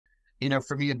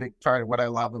For me, a big part of what I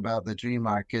love about the Dream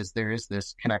Arc is there is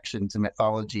this connection to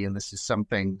mythology, and this is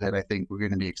something that I think we're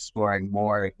going to be exploring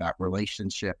more, that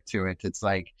relationship to it. It's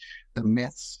like the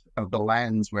myths of the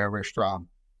lands where we're from.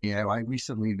 I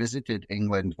recently visited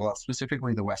England, well,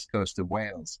 specifically the west coast of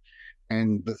Wales,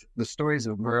 and the stories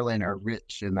of Merlin are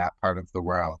rich in that part of the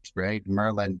world, right?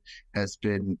 Merlin is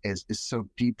so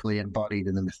deeply embodied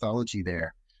in the mythology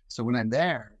there. So when I'm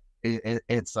there,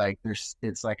 it's like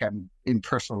I'm in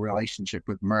personal relationship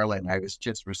with Merlin. I was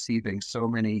just receiving so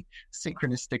many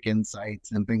synchronistic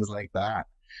insights and things like that.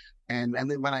 And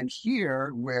then when I'm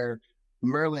here, where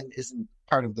Merlin isn't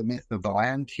part of the myth of the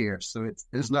land here, so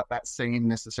there's not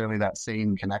necessarily that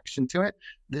same connection to it.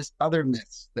 There's other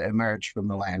myths that emerge from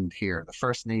the land here. The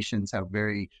First Nations have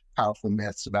very powerful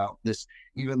myths about this.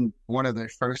 Even one of their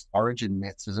first origin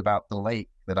myths is about the lake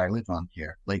that I live on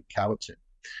here, Lake Cowichan.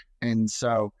 And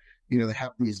so, they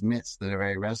have these myths that are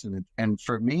very resonant. And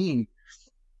for me,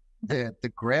 the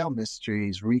Grail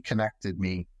mysteries reconnected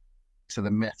me to the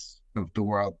myths of the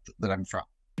world that I'm from.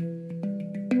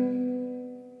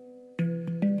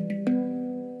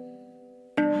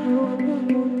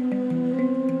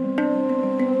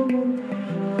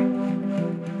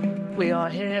 We are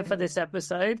here for this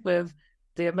episode with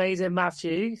the amazing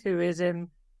Matthew, who is in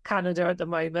Canada at the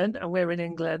moment, and we're in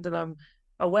England. And I'm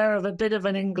aware of a bit of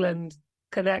an England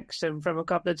connection from a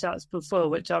couple of chats before,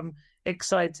 which I'm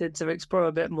excited to explore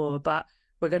a bit more. But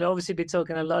we're going to obviously be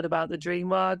talking a lot about the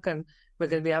Dream Arc, and we're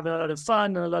going to be having a lot of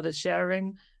fun and a lot of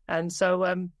sharing. And so,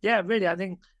 really, I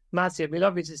think, Matthew, it'd be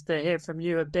lovely just to hear from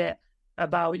you a bit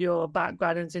about your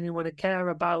background and anything you want to care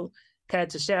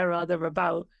to share other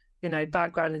about,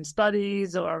 background in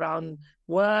studies or around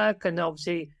work, and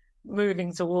obviously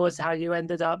moving towards how you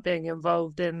ended up being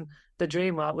involved in the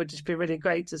Dream Arc. Would just be really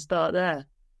great to start there.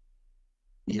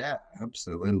 Yeah,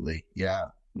 absolutely. Yeah.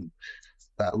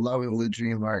 That love of the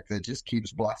Dream Arc that just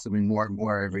keeps blossoming more and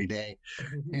more every day.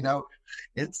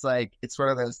 It's one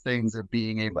of those things of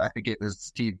being able, I think it was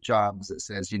Steve Jobs that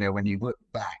says, when you look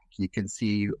back, you can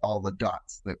see all the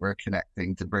dots that we're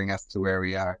connecting to bring us to where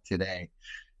we are today.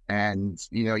 And,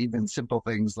 even simple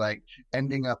things like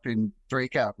ending up in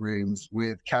breakout rooms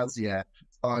with Kasia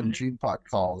on DreamPod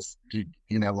calls,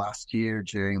 last year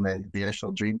during the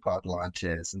initial DreamPod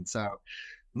launches. And so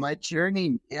my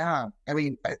journey, I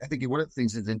think one of the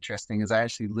things that's interesting is I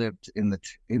actually lived in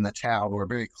the town, or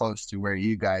very close to where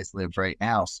you guys live right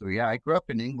now. So I grew up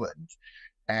in England,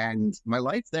 and my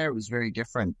life there was very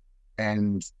different.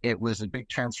 And it was a big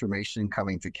transformation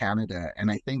coming to Canada. And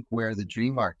I think where the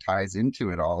Dream Arc ties into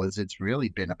it all is it's really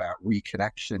been about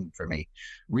reconnection for me.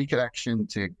 Reconnection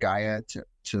to Gaia, to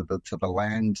the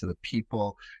land, to the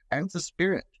people, and to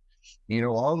spirit.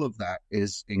 All of that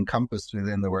is encompassed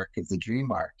within the work of the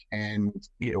Dream Arc. And,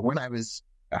 when I was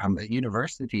at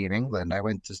university in England,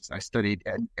 I studied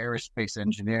aerospace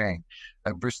engineering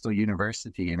at Bristol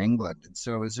University in England. And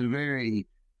so it was a very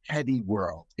heady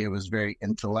world. It was very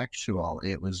intellectual.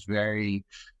 It was very,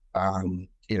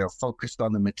 focused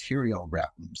on the material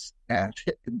realms, and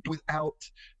without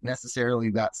necessarily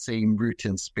that same root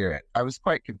in spirit. I was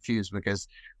quite confused because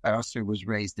I also was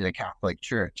raised in a Catholic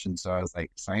church. And so I was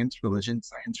like, science, religion.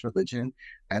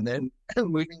 And then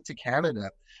moving to Canada,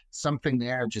 something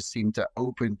there just seemed to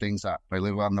open things up. I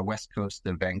live on the west coast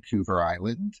of Vancouver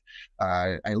Island.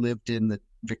 I lived in the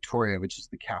Victoria, which is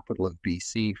the capital of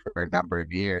BC, for a number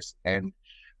of years. And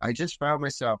I just found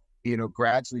myself,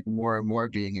 gradually more and more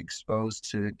being exposed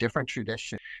to different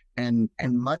traditions, and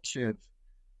much of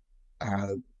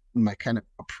my kind of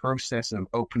a process of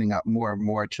opening up more and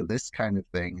more to this kind of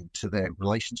thing, to the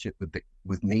relationship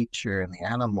with nature and the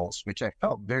animals, which I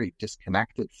felt very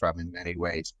disconnected from in many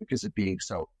ways because of being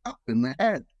so up in the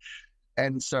head.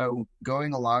 And so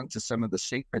going along to some of the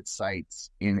sacred sites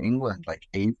in England, like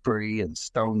Avebury and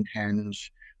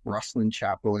Stonehenge, Rosslyn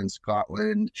Chapel in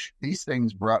Scotland, these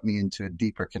things brought me into a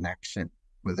deeper connection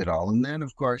with it all. And then,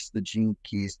 of course, the Gene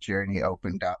Keys journey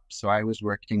opened up. So I was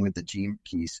working with the Gene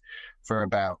Keys for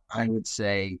about, I would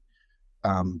say,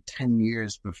 10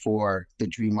 years before the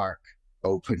Dream Arc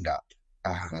opened up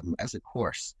as a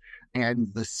course.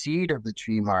 And the seed of the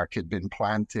Dream Arc had been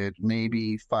planted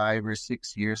maybe 5 or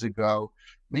 6 years ago,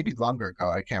 maybe longer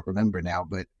ago, I can't remember now,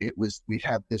 but we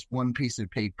had this one piece of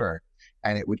paper,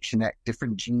 and it would connect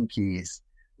different gene keys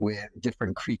with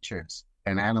different creatures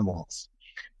and animals.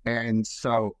 And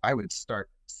so I would start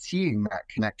seeing that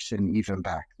connection even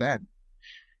back then.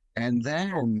 And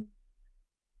then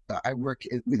I work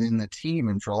within the team,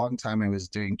 and for a long time I was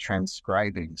doing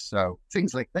transcribing. So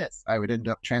things like this, I would end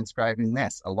up transcribing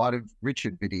this. A lot of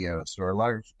Richard videos or a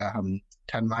lot of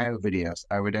Tanmayo videos,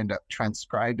 I would end up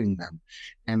transcribing them.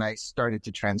 And I started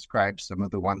to transcribe some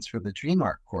of the ones for the Dream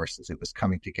Arc course as it was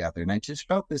coming together. And I just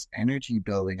felt this energy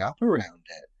building up around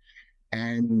it.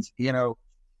 And,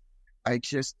 I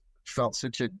just felt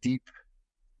such a deep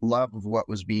love of what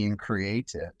was being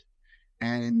created.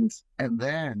 And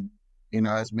then,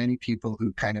 as many people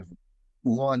who kind of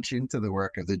launch into the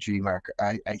work of the Dream Arc,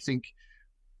 I think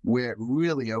where it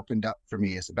really opened up for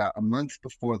me is about a month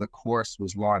before the course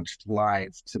was launched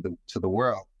live to the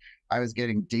world. I was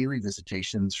getting daily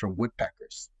visitations from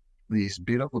woodpeckers, these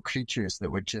beautiful creatures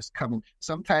that would just come in.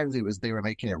 Sometimes they were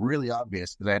making it really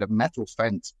obvious because I had a metal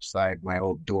fence beside my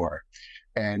old door,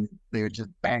 and they would just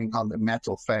bang on the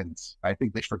metal fence. I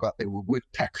think they forgot they were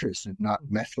woodpeckers and not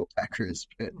metal peckers,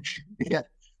 but yeah,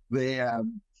 they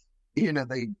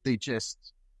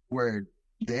just were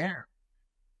there.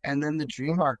 And then the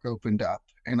Dream Arc opened up,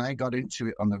 and I got into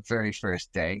it on the very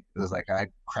first day. It was like I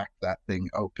cracked that thing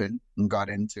open and got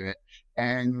into it,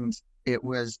 and it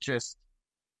was just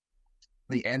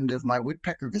the end of my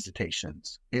woodpecker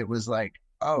visitations. It was like,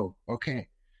 oh, okay,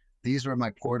 these were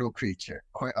my portal creature,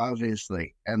 quite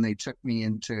obviously, and they took me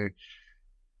into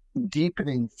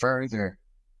deepening further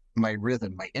my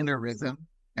rhythm, my inner rhythm,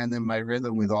 and then my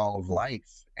rhythm with all of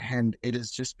life. And it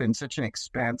has just been such an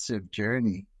expansive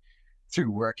journey through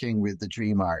working with the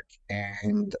Dream Arc,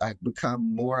 and I've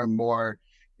become more and more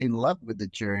in love with the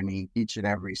journey each and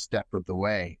every step of the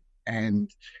way. And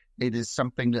it is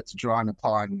something that's drawn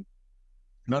upon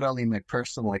not only my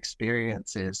personal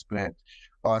experiences, but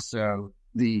also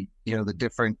the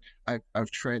different,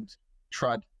 I've trod,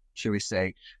 shall we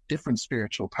say, different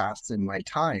spiritual paths in my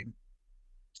time.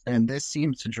 And this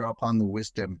seems to draw upon the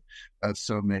wisdom of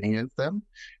so many of them.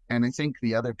 And I think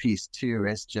the other piece too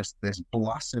is just this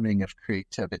blossoming of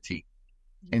creativity,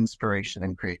 inspiration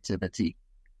and creativity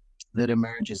that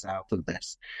emerges out of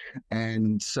this.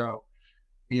 And so,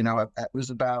 it was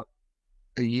about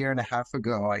a year and a half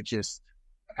ago,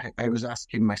 I was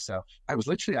asking myself, I was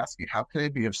literally asking, how can I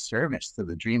be of service to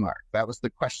the Dream Arc? That was the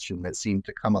question that seemed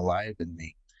to come alive in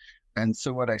me. And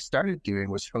so what I started doing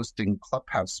was hosting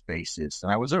Clubhouse spaces.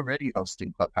 And I was already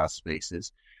hosting Clubhouse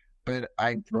spaces, but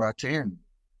I brought in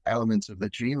elements of the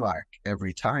Dream Arc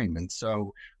every time. And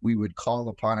so we would call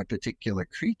upon a particular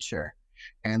creature,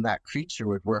 and that creature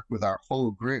would work with our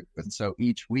whole group. And so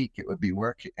each week it would be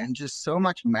working, and just so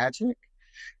much magic.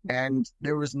 And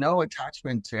there was no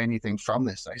attachment to anything from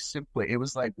this. It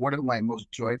was like one of my most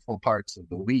joyful parts of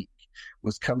the week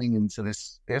was coming into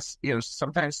this,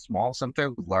 sometimes small,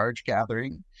 sometimes large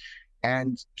gathering,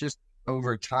 and just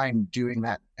over time doing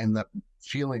that and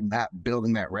feeling that,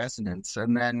 building that resonance.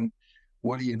 And then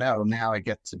what do you know? Now I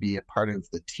get to be a part of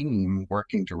the team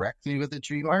working directly with the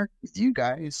Dream Arc, with you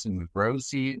guys and with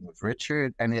Rosie and with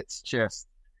Richard. And it just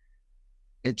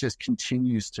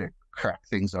continues to crack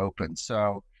things open.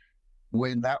 So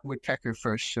when that woodpecker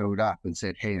first showed up and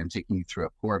said, hey, I'm taking you through a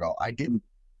portal, I didn't,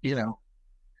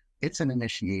 it's an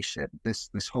initiation, this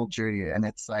whole journey. And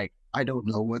it's like, I don't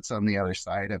know what's on the other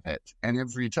side of it. And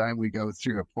every time we go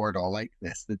through a portal like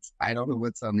this, I don't know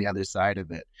what's on the other side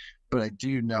of it. But I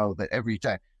do know that every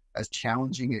time, as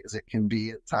challenging as it can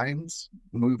be at times,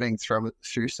 moving through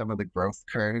some of the growth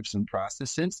curves and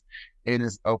processes, it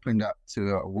has opened up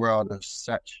to a world of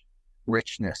such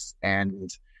richness.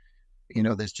 And,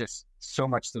 there's just so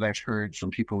much that I've heard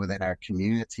from people within our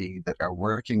community that are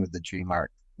working with the Dream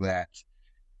Arc that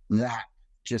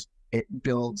just, it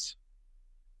builds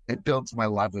my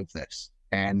love of this.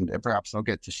 And perhaps I'll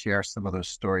get to share some of those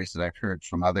stories that I've heard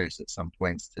from others at some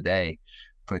points today,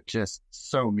 but just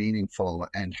so meaningful,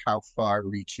 and how far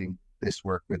reaching this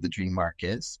work with the Dream Arc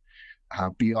is,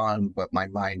 beyond what my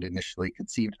mind initially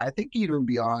conceived. I think even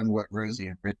beyond what Rosie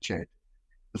and Richard,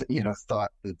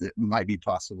 thought that might be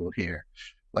possible here.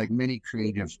 Like many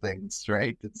creative things,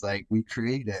 right? It's like we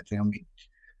create it and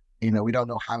we don't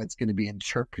know how it's going to be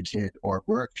interpreted or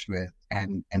worked with,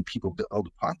 and people build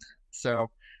upon that. So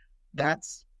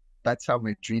that's how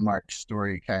my Dream Arc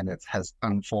story kind of has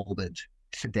unfolded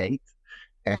to date.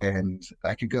 And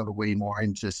I could go way more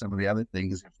into some of the other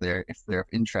things if they're of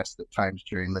interest at times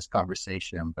during this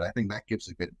conversation. But I think that gives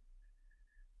a good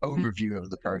overview of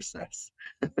the process.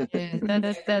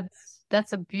 Yeah,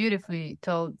 that's a beautifully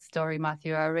told story,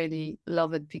 Matthew. I really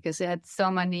love it because it had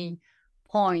so many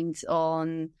points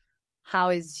on how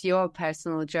is your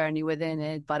personal journey within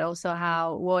it, but also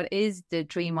what is the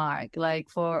Dream Arc, like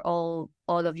for all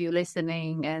of you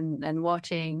listening and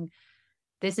watching.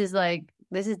 This is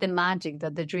the magic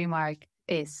that the Dream Arc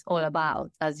is all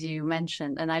about, as you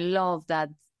mentioned. And I love that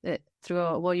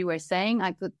through what you were saying,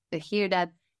 I could hear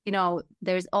that, you know,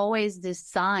 there's always these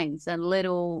signs and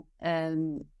little,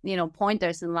 you know,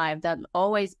 pointers in life that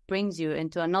always brings you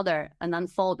into another and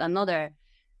unfold another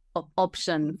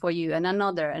option for you and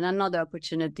another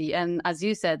opportunity. And as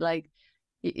you said, like,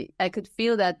 I could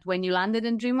feel that when you landed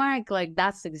in Dream Arc, like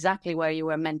that's exactly where you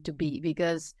were meant to be,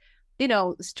 because, you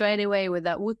know, straight away with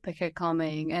that woodpecker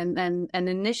coming and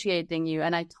initiating you.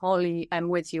 And I'm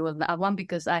with you with that one,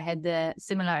 because I had the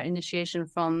similar initiation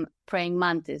from praying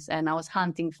mantis, and I was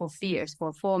hunting for fears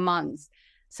for 4 months.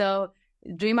 So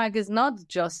Dream Arc is not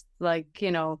just like, you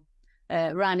know,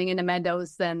 running in the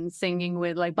meadows and singing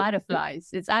with like butterflies.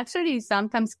 It's actually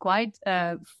sometimes quite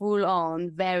full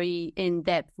on, very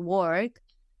in-depth work,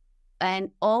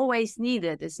 and always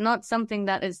needed. It's not something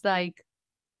that is like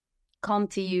come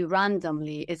to you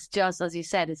randomly. It's just, as you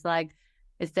said, it's like,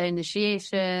 it's the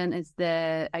initiation, it's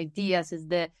the ideas, it's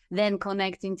the then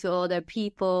connecting to other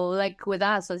people. Like with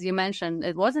us, as you mentioned,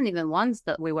 it wasn't even once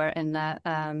that we were in a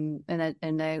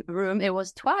room. It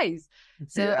was twice.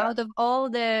 So out of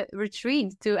all the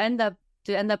retreats to end up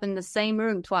in the same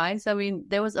room twice, I mean,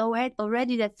 there was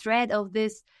already the thread of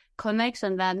this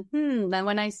connection. Then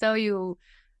when I saw you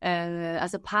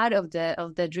as a part of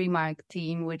the Dream Arc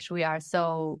team, which we are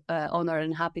so honored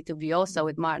and happy to be also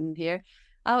with Martyn here,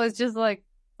 I was just like,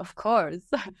 of course,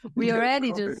 we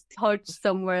already just touch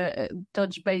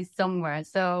base somewhere.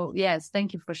 So yes,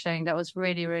 thank you for sharing. That was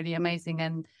really, really amazing.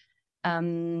 And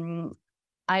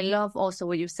I love also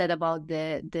what you said about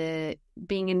the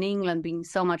being in England, being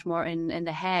so much more in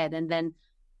the head, and then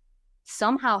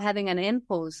somehow having an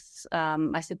impulse,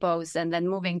 I suppose, and then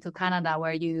moving to Canada,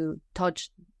 where you touched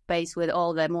base with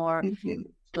all the more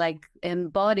like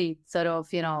embodied sort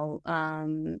of, you know,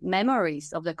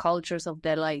 memories of the cultures of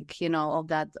the, like, you know, of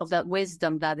that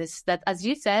wisdom that, as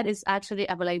you said, is actually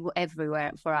available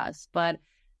everywhere for us. But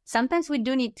sometimes we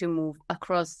do need to move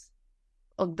across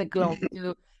of the globe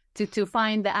to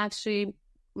find the actually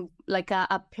like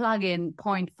a plug-in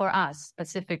point for us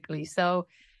specifically. So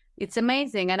it's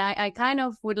amazing. And I kind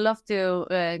of would love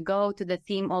to go to the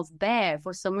theme of bear.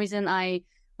 For some reason,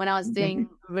 when I was doing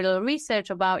a little research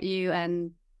about you,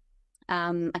 and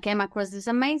I came across this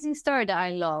amazing story that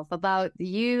I love about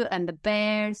you and the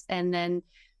bears, and then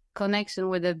connection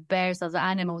with the bears as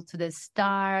animals to the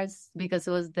stars, because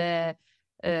it was the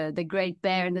great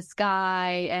bear in the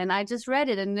sky. And I just read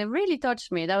it and it really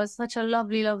touched me. That was such a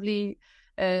lovely, lovely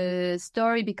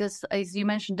story, because as you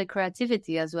mentioned, the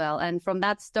creativity as well. And from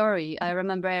that story, I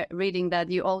remember reading that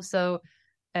you also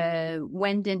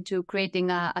went into creating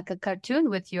a cartoon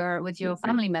with your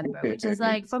family member, which is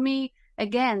like, for me,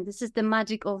 again, this is the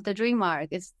magic of the Dream Arc.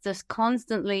 It's just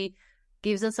constantly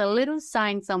gives us a little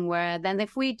sign somewhere. Then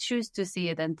if we choose to see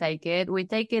it and take it, we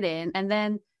take it in, and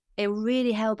then it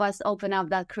really helps us open up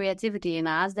that creativity in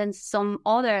us. Then some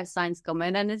other signs come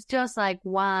in, and it's just like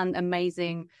one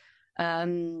amazing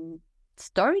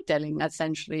storytelling,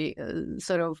 essentially,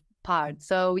 sort of part.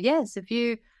 So yes,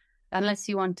 unless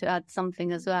you want to add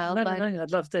something as well. No,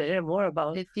 I'd love to hear more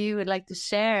about it. If you would like to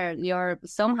share your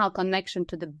somehow connection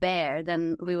to the bear,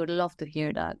 then we would love to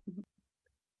hear that.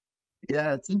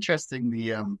 Yeah, it's interesting.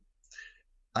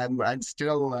 I'm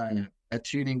still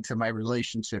attuning to my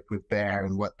relationship with bear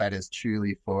and what that is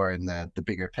truly for in the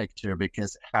bigger picture,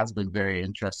 because it has been very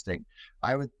interesting.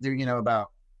 I would,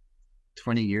 about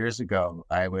 20 years ago,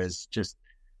 I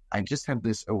just had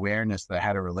this awareness that I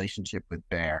had a relationship with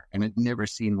bear, and I'd never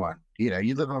seen one.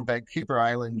 You live on Vancouver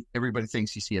Island, everybody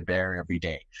thinks you see a bear every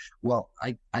day. Well,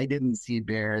 I didn't see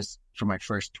bears for my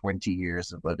first 20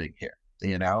 years of living here,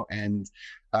 and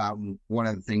one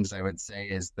of the things I would say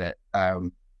is that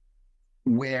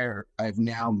where I've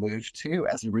now moved to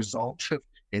as a result of,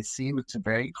 it seems to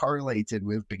very correlated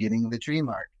with beginning the Dream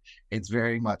Arc. It's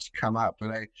very much come up.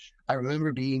 But I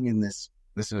remember being in this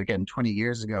is again 20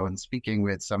 years ago, and speaking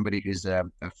with somebody who's a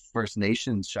First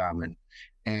Nations shaman,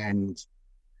 and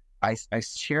I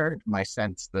shared my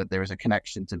sense that there was a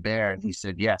connection to bear, and he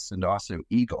said yes, and also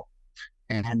eagle,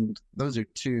 and those are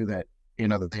two that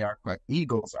that they are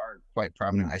eagles are quite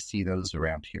prominent. I see those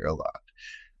around here a lot,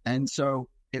 and so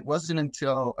it wasn't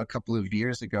until a couple of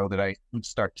years ago that I would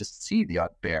start to see the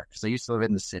odd bear, because I used to live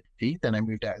in the city, then I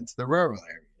moved out into the rural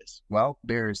areas. Well,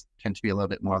 bears tend to be a little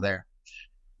bit more there.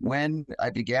 When I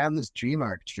began this Dream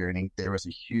Arc journey, there was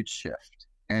a huge shift.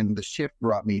 And the shift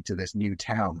brought me to this new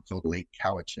town called Lake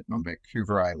Cowichan on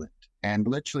Vancouver Island. And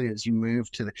literally, as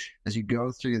you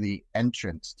go through the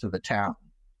entrance to the town,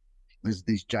 there's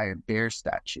these giant bear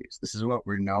statues. This is what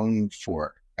we're known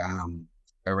for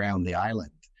around the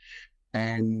island.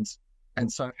 And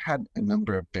And so I've had a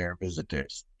number of bear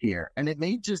visitors here, and it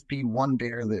may just be one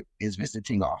bear that is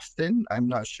visiting often. I'm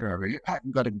not sure. I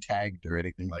haven't got him tagged or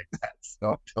anything like that,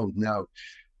 so I don't know.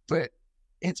 But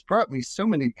it's brought me so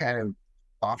many kind of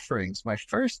offerings. My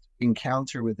first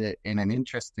encounter with it in an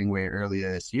interesting way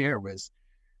earlier this year was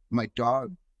my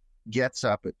dog gets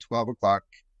up at 12 o'clock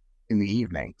in the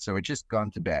evening. So I'd just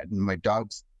gone to bed, and my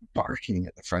dog's barking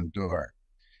at the front door.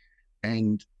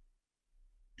 And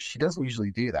she doesn't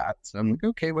usually do that. So I'm like,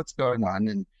 okay, what's going on?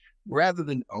 And rather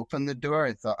than open the door,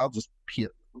 I thought I'll just peel.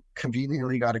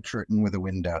 Conveniently got a curtain with a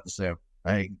window. So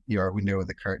your window with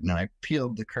a curtain. And I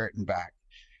peeled the curtain back.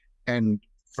 And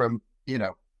from,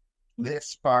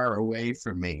 this far away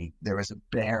from me, there was a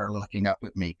bear looking up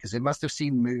at me because it must have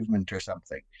seen movement or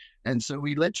something. And so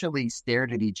we literally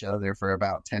stared at each other for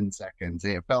about 10 seconds.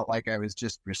 It felt like I was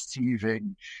just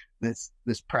receiving this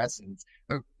presence.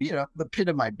 The pit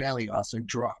of my belly also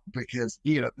dropped because,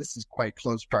 this is quite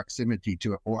close proximity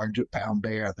to a 400-pound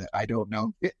bear that I don't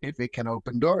know if it can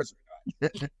open doors or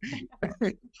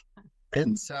not.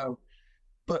 And so,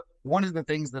 but one of the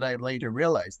things that I later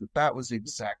realized that was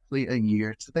exactly a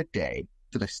year to the day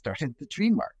that I started the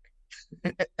Dream Arc.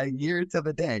 A year to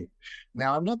the day.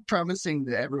 Now, I'm not promising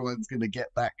that everyone's going to get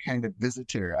that kind of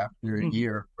visitor after a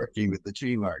year working with the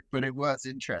Dream Arc, but it was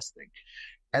interesting.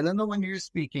 And then the one you're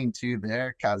speaking to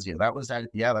there, Kasia, that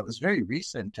was very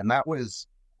recent, and that was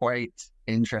quite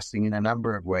interesting in a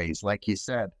number of ways, like you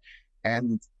said.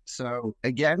 And so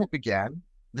again, it began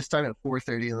this time at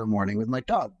 4:30 in the morning with my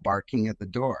dog barking at the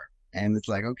door. And it's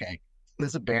like, okay,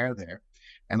 there's a bear there.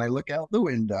 And I look out the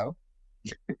window.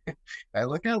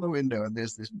 And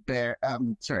there's this bear.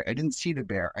 Sorry, I didn't see the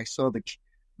bear. I saw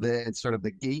the sort of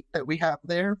the gate that we have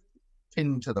there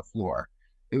pinned to the floor.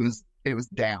 It was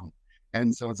down.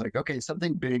 And so it's like, okay,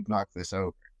 something big knocked this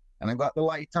over. And I got the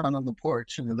light on the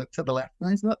porch, and I looked to the left, and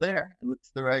he's not there. I looked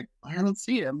to the right, I don't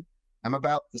see him. I'm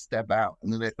about to step out.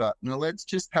 And then I thought, no, let's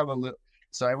just have a look.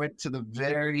 So I went to the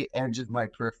very edge of my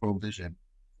peripheral vision,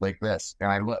 like this,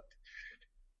 and I looked.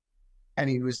 And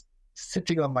he was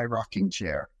sitting on my rocking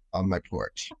chair on my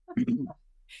porch.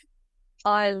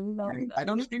 I love that. I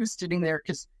don't know if he was sitting there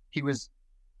because he was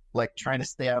like trying to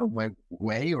stay out of my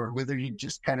way, or whether he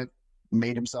just kind of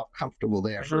made himself comfortable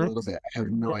there for a little bit. I have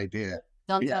no idea.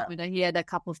 Don't tell me that he had a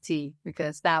cup of tea,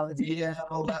 because that was... Yeah,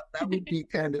 well, that would be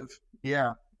kind of,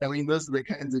 yeah. I mean, those are the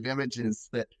kinds of images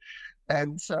that...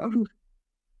 And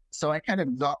so I kind of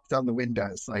knocked on the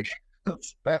windows, like,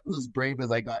 that was as brave as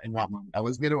I got in that moment. I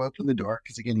was going to open the door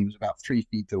because, again, he was about 3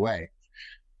 feet away.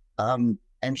 And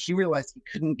he realized he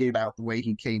couldn't get out the way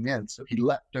he came in, so he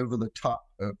leapt over the top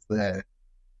of the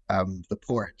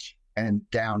porch and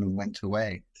down and went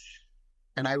away.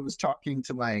 And I was talking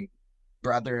to my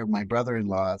brother and my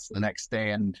brother-in-law the next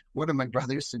day, and one of my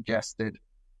brothers suggested,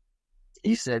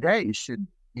 he said, hey, you should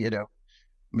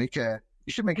make a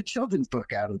children's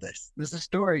book out of this. There's a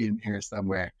story in here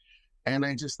somewhere. And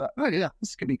I just thought, oh yeah,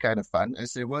 this could be kind of fun. I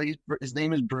said, well, his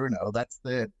name is Bruno. That's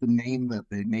the name that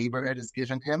the neighborhood has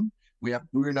given him. We have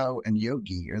Bruno and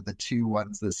Yogi are the two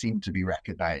ones that seem to be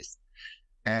recognized.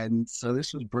 And so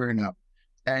this was Bruno.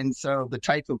 And so the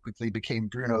title quickly became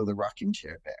Bruno the Rocking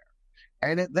Chair Bear.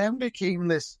 And it then became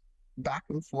this back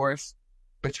and forth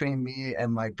between me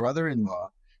and my brother-in-law,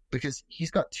 because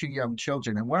he's got 2 young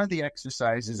children. And one of the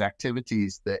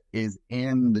activities that is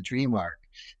in the Dream Arc,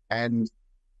 and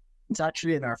it's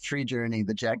actually in our free journey,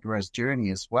 the Jaguar's Journey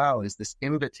as well, is this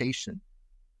invitation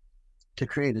to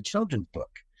create a children's book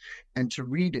and to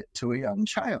read it to a young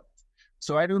child.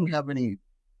 So I don't have any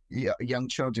young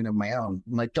children of my own.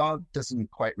 My dog doesn't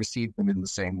quite receive them in the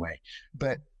same way.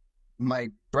 But my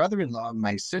brother-in-law and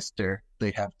my sister,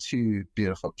 they have 2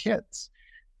 beautiful kids.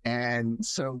 And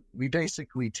so we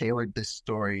basically tailored this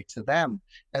story to them.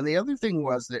 And the other thing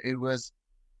was that it was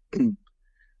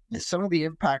some of the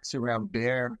impacts around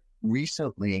bear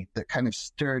recently that kind of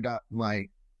stirred up my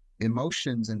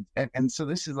emotions. And so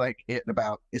this is like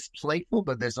it's playful,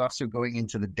 but there's also going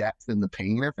into the depth and the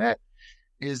pain of it,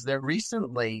 is that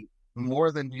recently,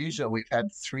 more than usual, we've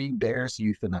had 3 bears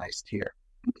euthanized here.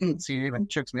 So it even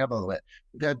chokes me up a little bit.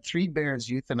 We've had 3 bears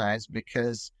euthanized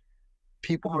because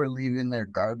people are leaving their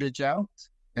garbage out,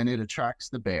 and it attracts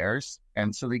the bears.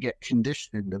 And so they get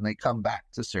conditioned and they come back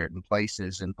to certain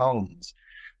places and homes.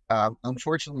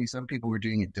 Unfortunately, some people were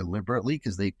doing it deliberately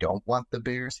because they don't want the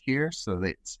bears here. So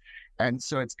it's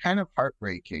kind of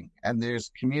heartbreaking. And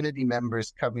there's community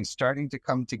members starting to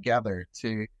come together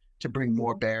to bring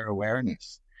more bear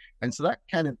awareness. And so that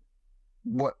kind of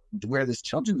where this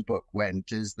children's book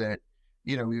went is that,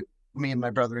 me and my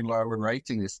brother-in-law were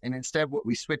writing this, and instead what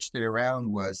we switched it around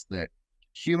was that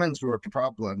humans were a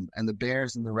problem, and the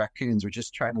bears and the raccoons were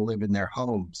just trying to live in their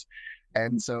homes.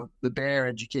 And so the bear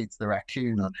educates the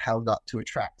raccoon on how not to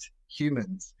attract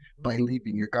humans by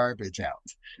leaving your garbage out.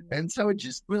 And so it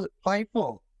just was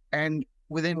playful. And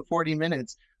within 40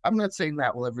 minutes, I'm not saying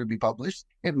that will ever be published.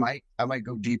 It might. I might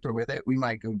go deeper with it. We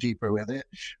might go deeper with it.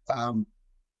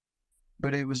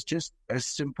 But it was just a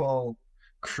simple,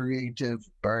 creative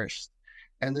burst.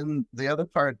 And then the other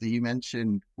part that you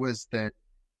mentioned was that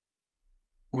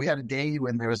we had a day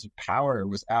when power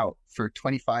was out for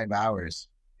 25 hours.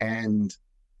 And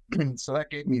so that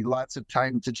gave me lots of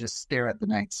time to just stare at the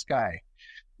night sky.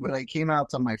 But I came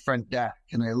out on my front deck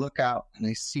and I look out and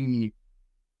I see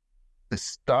the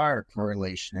star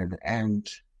correlation, and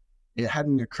it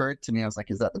hadn't occurred to me. I was like,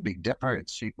 is that the Big Dipper?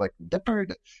 It's shaped like the Dipper.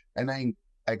 And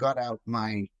I got out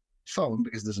my phone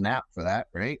because there's an app for that,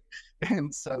 right?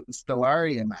 And so the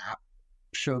Stellarium app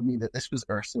showed me that this was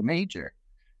Ursa Major.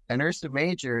 And Ursa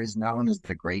Major is known as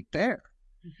the Great Bear.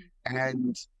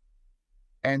 Mm-hmm.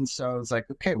 And so I was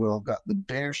like, okay, well, I've got the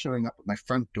bear showing up at my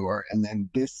front door, and then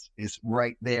this is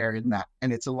right there in that,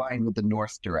 and it's aligned with the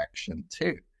north direction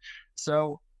too.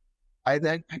 So I've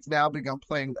now begun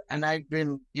playing, and I've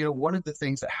been, one of the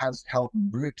things that has helped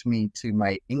root me to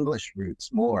my English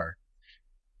roots more,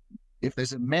 if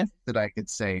there's a myth that I could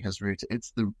say has rooted,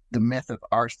 it's the myth of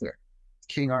Arthur,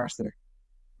 King Arthur,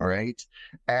 all right?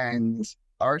 And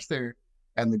Arthur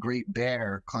and the Great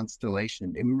Bear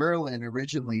constellation. And Merlin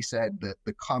originally said that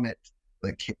a comet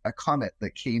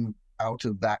that came out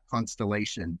of that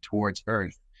constellation towards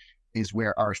Earth is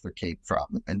where Arthur came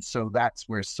from. And so that's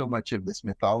where so much of this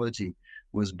mythology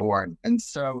was born. And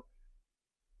so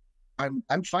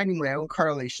I'm finding my own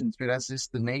correlations, but as is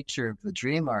the nature of the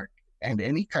dream arc and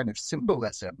any kind of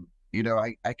symbolism,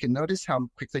 I can notice how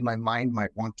quickly my mind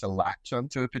might want to latch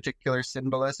onto a particular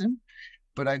symbolism,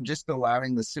 but I'm just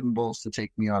allowing the symbols to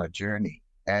take me on a journey.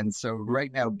 And so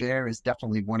right now, bear is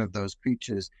definitely one of those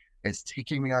creatures. It's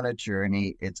taking me on a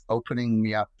journey. It's opening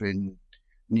me up in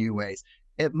new ways.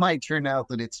 It might turn out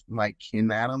that it's my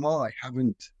kin animal. I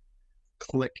haven't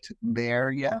clicked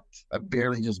bear yet. I've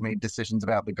barely just made decisions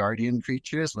about the guardian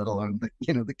creatures, let alone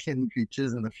the kin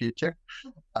creatures in the future.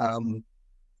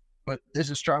 But there's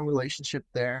a strong relationship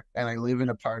there, and I live in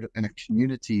a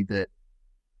community that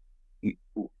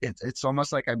it's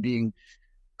almost like I'm being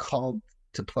called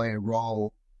to play a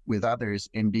role with others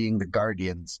in being the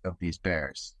guardians of these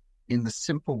bears in the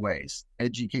simple ways,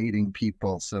 educating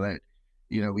people so that,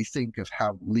 we think of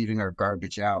how leaving our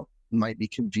garbage out might be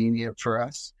convenient for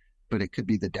us, but it could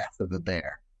be the death of the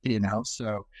bear,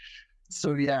 So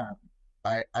yeah,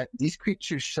 these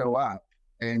creatures show up,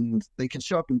 and they can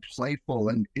show up in playful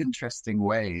and interesting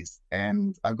ways.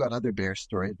 And I've got other bear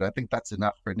stories, but I think that's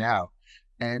enough for now.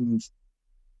 And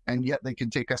yet they can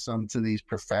take us onto these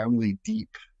profoundly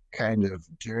deep kind of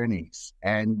journeys.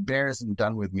 And bear isn't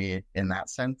done with me in that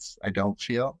sense, I don't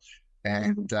feel.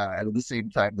 And at the same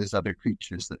time, there's other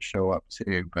creatures that show up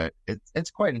too. But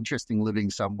it's quite interesting living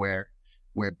somewhere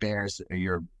where bears are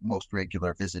your most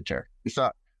regular visitor. So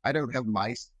I don't have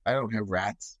mice. I don't have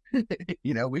rats.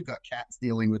 We've got cats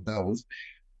dealing with those.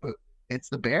 But it's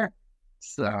the bear.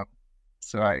 So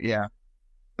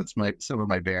that's some of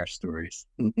my bear stories.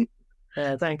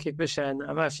 Thank you for sharing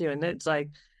that, Matthew. And it's like,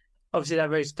 obviously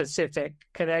that very specific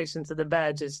connection to the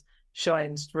bear just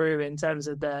shines through in terms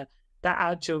of the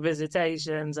actual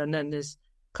visitations, and then this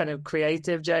kind of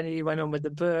creative journey you went on with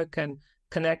the book and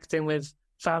connecting with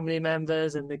family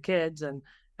members and the kids. And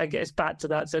I guess back to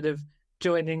that sort of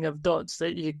joining of dots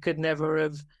that you could never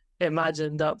have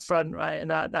imagined up front, right?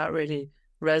 And that really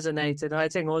resonated. And I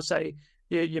think also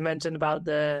you mentioned about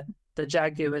the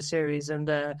Jaguar series and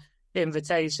the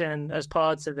invitation as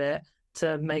part of it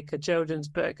to make a children's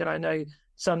book. And I know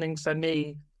something for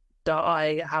me that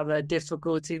I have a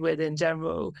difficulty with in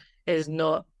general is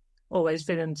not always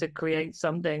feeling to create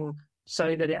something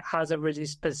so that it has a really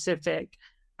specific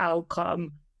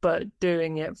outcome, but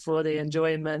doing it for the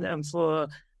enjoyment and for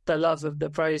the love of the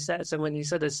process. And when you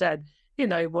sort of said,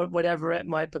 whatever it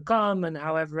might become and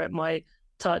however it might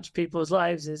touch people's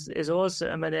lives is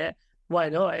awesome. And why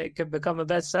not? It could become a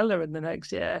bestseller in the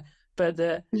next year. But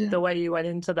the way you went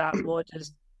into that, more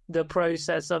just the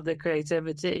process of the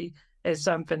creativity, is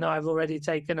something that I've already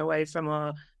taken away from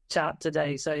our chat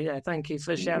today. So thank you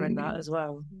for sharing that as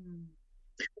well.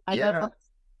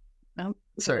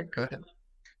 Sorry, go ahead.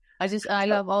 I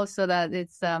love also that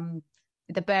it's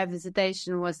the bear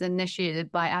visitation was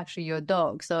initiated by actually your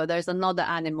dog. So there's another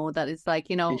animal that is like,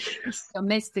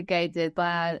 domesticated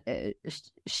by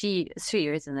she,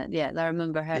 isn't it? Yeah, I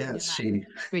remember her. Yes, she.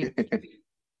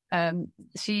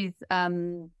 She's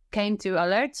came to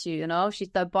alert you, you know, she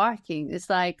started barking. It's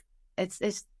like,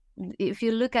 it's if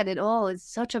you look at it all, it's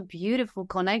such a beautiful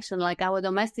connection. Like our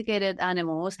domesticated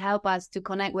animals help us to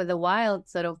connect with the wild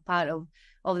sort of part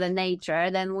of the nature.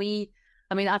 Then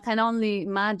I can only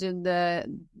imagine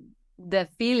the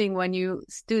feeling when you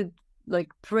stood like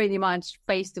pretty much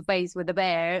face to face with the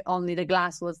bear, only the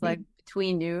glass was like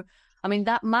between you. I mean,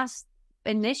 that must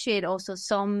initiate also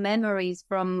some memories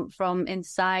from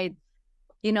inside,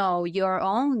 you know, your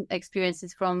own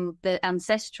experiences from the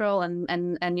ancestral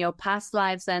and your past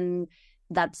lives, and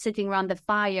that sitting around the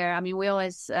fire. I mean, we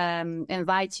always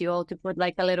invite you all to put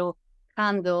like a little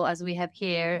candle, as we have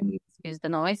here. Excuse the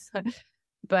noise.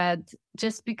 But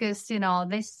just because, you know,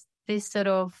 this sort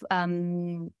of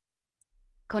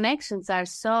connections are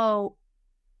so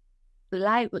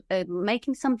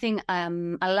making something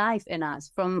alive in us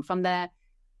from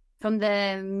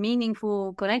the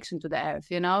meaningful connection to the earth,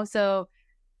 you know. So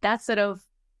that sort of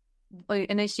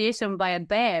initiation by a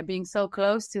bear, being so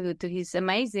close to his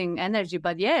amazing energy,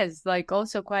 but yes, like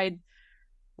also quite,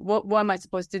 what am I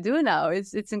supposed to do now?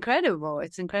 It's incredible.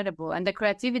 It's incredible. And the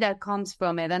creativity that comes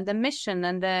from it, and the mission,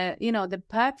 and the, you know, the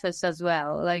purpose as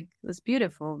well. Like, it's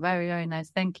beautiful. Very, very nice.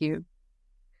 Thank you.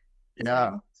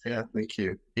 Yeah, thank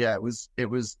you. Yeah, it was.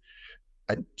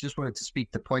 I just wanted to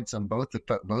speak the points on both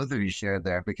of you shared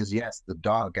there, because yes, the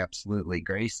dog, absolutely,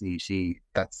 Gracie.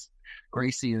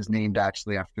 Gracie is named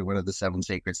actually after one of the 7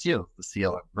 sacred seals, the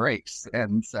seal of grace,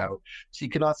 and so she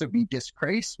can also be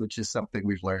disgraced, which is something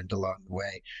we've learned along the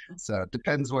way. So it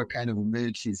depends what kind of a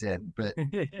mood she's in, but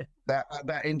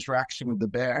that interaction with the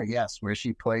bear, yes, where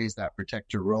she plays that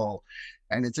protector role,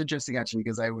 and it's interesting actually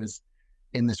because I was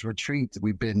in this retreat,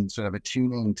 we've been sort of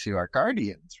attuning to our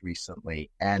guardians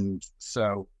recently. And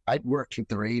so I'd worked with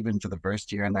the Raven for the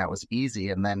first year, and that was easy.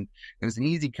 And then it was an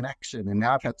easy connection. And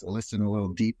now I've had to listen a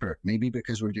little deeper, maybe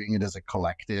because we're doing it as a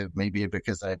collective, maybe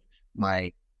because I've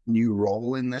my new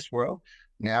role in this world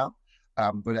now.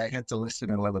 But I had to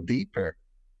listen a little deeper.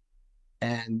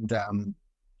 And then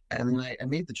I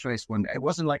made the choice one day. It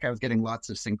wasn't like I was getting lots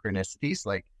of synchronicities,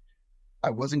 like I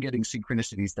wasn't getting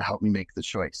synchronicities to help me make the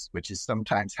choice, which is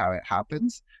sometimes how it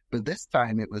happens. But this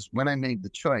time it was when I made the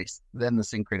choice, then the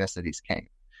synchronicities came.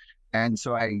 And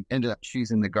so I ended up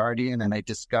choosing the guardian, and I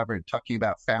discovered, talking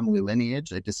about family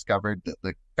lineage, I discovered that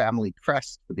the family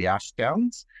crest for the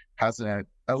Ashdowns has a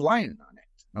lion on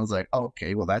it. I was like, oh,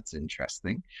 okay, well, that's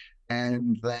interesting.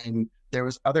 And then there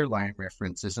was other lion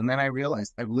references. And then I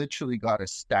realized I've literally got a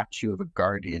statue of a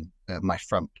guardian at my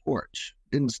front porch.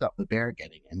 Didn't stop the bear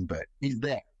getting in, but he's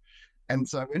there. And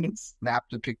so I went and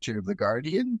snapped a picture of the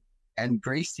guardian, and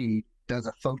Gracie does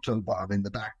a photo bomb in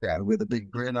the background with a big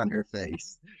grin on her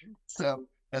face. So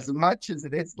as much as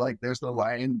it is like there's the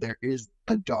lion, there is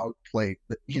a dog plate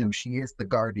that, you know, she is the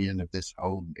guardian of this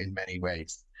home in many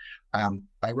ways.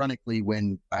 Ironically,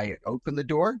 when I open the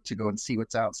door to go and see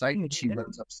what's outside, she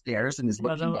runs upstairs and is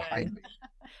looking behind me.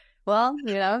 Well,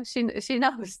 you know, she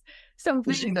knows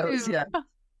something. She knows, too. yeah.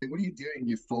 What are you doing,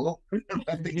 you fool? And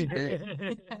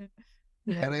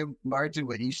then, Martyn,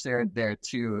 what you shared there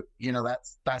too, you know,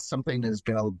 that's something that's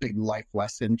been a big life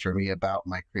lesson for me about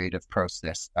my creative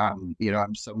process. You know,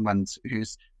 I'm someone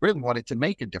who's really wanted to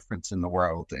make a difference in the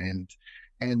world, and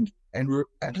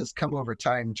has come over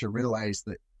time to realize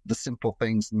that the simple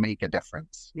things make a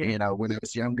difference. Yeah. You know, when I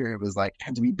was younger, it was like, it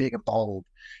had to be big and bold.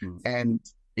 And,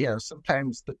 you know,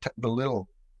 sometimes the little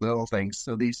things.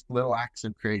 So these little acts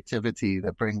of creativity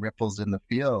that bring ripples in the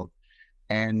field.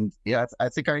 And yeah, I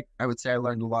think I would say I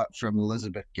learned a lot from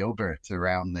Elizabeth Gilbert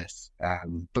around this.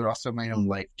 But also my own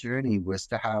life journey was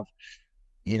to have,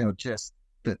 you know, just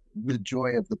the joy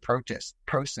of the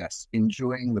process,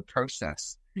 enjoying the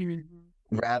process.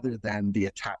 Rather than the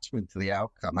attachment to the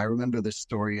outcome. I remember the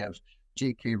story of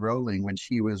J.K. Rowling when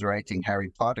she was writing Harry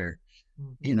Potter.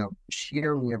 You know, she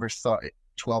only ever thought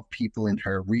 12 people in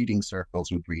her reading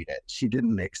circles would read it. She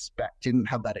didn't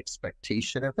have that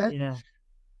expectation of it. Yeah.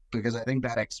 Because I think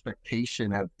that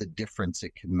expectation of the difference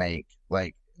it can make,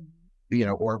 like, you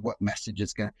know, or what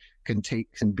messages can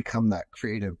become that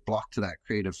creative block to that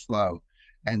creative flow.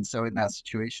 And so in that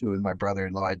situation with my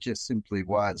brother-in-law, it just simply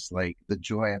was like the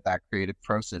joy of that creative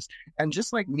process. And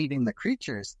just like meeting the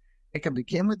creatures, it can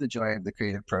begin with the joy of the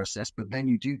creative process, but then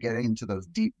you do get into those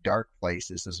deep, dark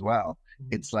places as well.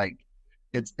 It's like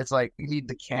you need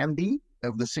the candy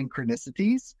of the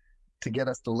synchronicities to get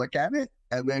us to look at it.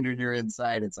 And then when you're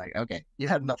inside, it's like, okay, you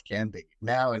had enough candy.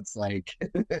 Now it's like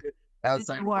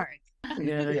outside work.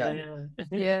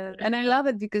 Yeah. And I love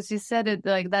it because you said it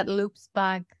like that loops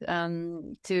back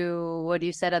to what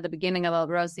you said at the beginning about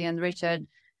Rosie and Richard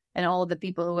and all the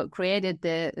people who created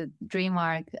the Dream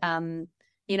Arc.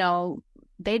 You know,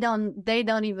 they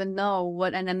don't even know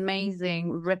what an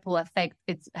amazing ripple effect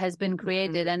it has been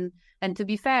created. And to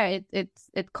be fair,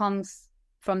 it comes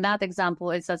from that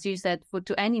example. It's, as you said,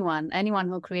 to anyone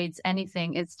who creates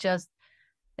anything, it's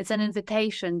an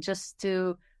invitation just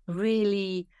to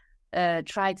really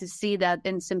try to see that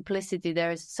in simplicity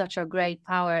there is such a great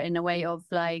power, in a way of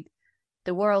like,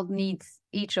 the world needs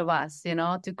each of us,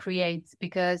 to create,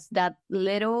 because that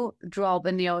little drop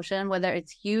in the ocean, whether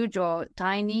it's huge or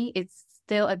tiny, it's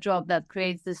still a drop that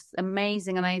creates this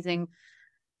amazing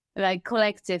like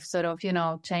collective sort of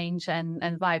change and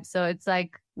vibe. So it's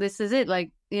like, this is it, like,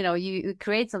 you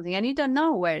create something and you don't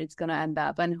know where it's going to end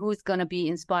up and who's going to be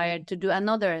inspired to do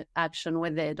another action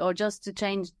with it, or just to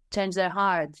change their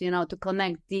heart, to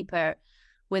connect deeper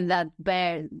with that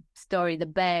bear story, the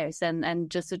bears,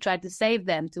 and just to try to save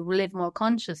them, to live more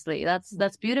consciously.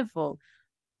 That's beautiful.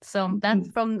 So that's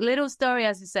from little story,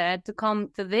 as you said, to come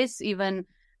to this even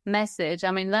message.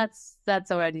 I mean, that's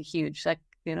already huge. Like,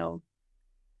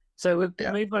 So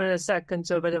we'll move on in a second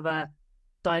to a bit of a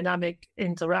dynamic,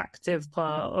 interactive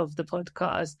part of the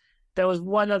podcast. There was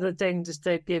one other thing, just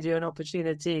to give you an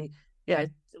opportunity,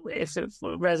 if it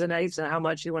resonates and how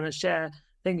much you want to share.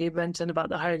 I think you mentioned about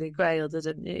the Holy Grail,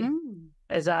 didn't you?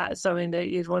 Is that something that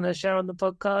you'd want to share on the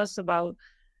podcast about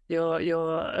your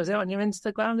is it on your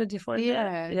Instagram? Did you find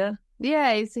it?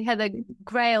 Yeah, he had a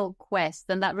Grail quest,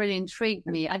 and that really intrigued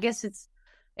me. I guess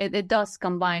it does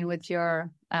combine with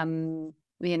your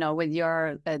with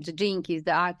your the gene keys,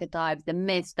 the archetypes, the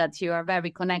myths that you are very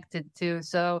connected to.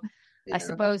 So I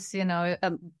suppose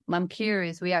I'm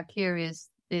curious. We are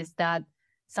curious. Is that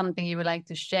something you would like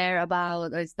to share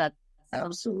about, or is that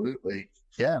Absolutely.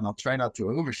 Yeah, and I'll try not to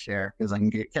overshare because I can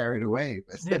get carried away.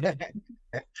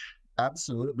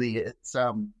 Absolutely. It's,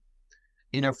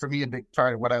 for me, a big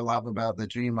part of what I love about the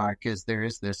Dream Arc is there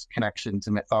is this connection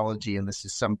to mythology, and this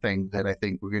is something that I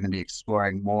think we're going to be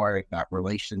exploring more, that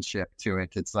relationship to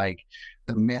it. It's like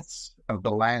the myths of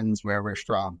the lands where we're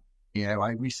from.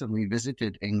 I recently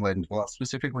visited England, well,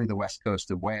 specifically the west coast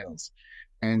of Wales.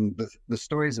 And the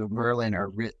stories of Merlin are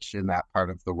rich in that part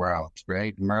of the world,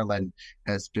 right? Merlin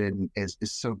is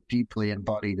so deeply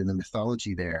embodied in the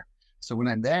mythology there. So when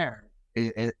I'm there,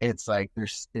 it's like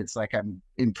I'm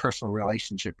in personal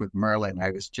relationship with Merlin.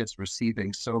 I was just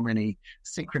receiving so many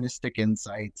synchronistic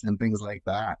insights and things like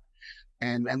that.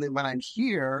 And then when I'm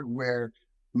here, where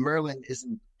Merlin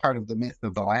isn't part of the myth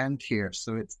of the land here,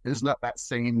 so there's not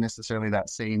necessarily that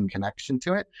same connection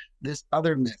to it. There's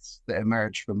other myths that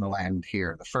emerge from the land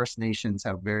here. The First Nations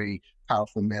have very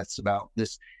powerful myths about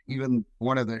this. Even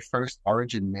one of their first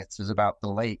origin myths is about the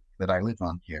lake that I live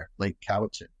on here, Lake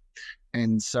Cowichan.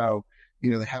 And so,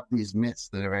 they have these myths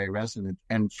that are very resonant.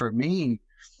 And for me,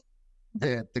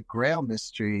 the Grail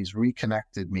mysteries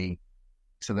reconnected me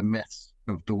to the myths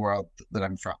of the world that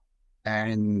I'm from.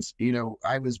 And,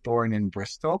 I was born in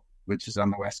Bristol, which is on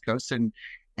the west coast and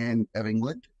of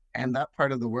England. And that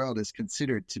part of the world is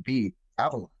considered to be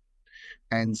Avalon.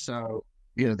 And so,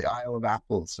 the Isle of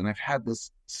Apples. And I've had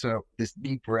this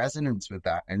deep resonance with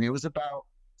that. And it was about,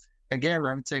 again,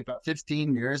 I would say about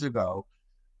 15 years ago,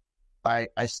 I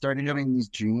started having these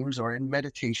dreams, or in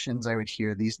meditations, I would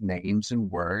hear these names and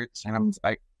words. And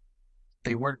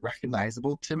they weren't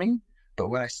recognizable to me. But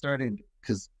when I started,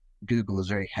 because Google is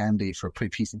very handy for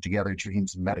piecing together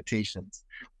dreams and meditations,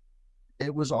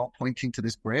 it was all pointing to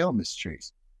this Grail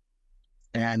mysteries.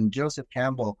 And Joseph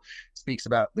Campbell speaks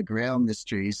about the Grail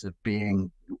mysteries of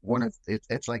being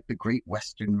it's like the great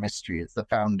Western mystery. It's the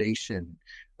foundation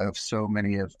of so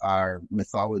many of our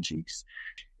mythologies.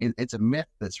 It's a myth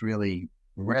that's really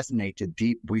resonated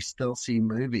deep. We still see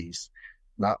movies,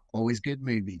 not always good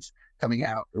movies, coming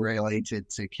out related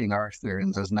to King Arthur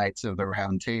and those Knights of the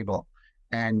Round Table.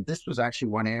 And this was actually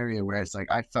one area where it's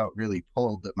like I felt really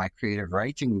pulled that my creative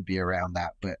writing would be around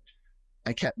that. But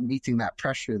I kept meeting that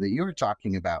pressure that you were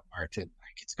talking about, Martyn.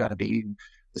 Like, there's got to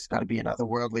be an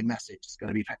otherworldly message. It's got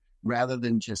to be, rather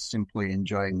than just simply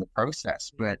enjoying the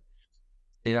process. But,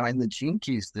 in the gene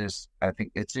keys, I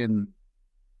think it's in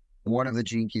one of the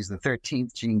gene keys, the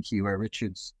 13th gene key, where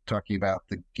Richard's talking about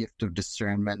the gift of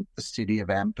discernment, the city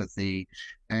of empathy.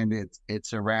 And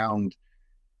it's around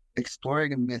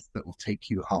exploring a myth that will take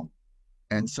you home.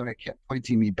 And so it kept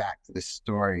pointing me back to this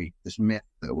story, this myth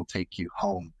that will take you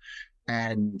home.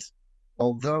 And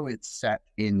although it's set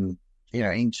in,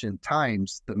 ancient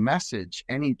times, the message,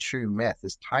 any true myth,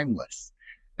 is timeless.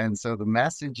 And so the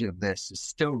message of this is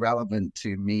still relevant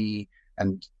to me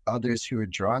and others who are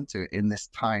drawn to it in this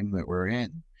time that we're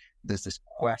in. There's this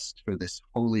quest for this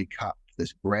holy cup,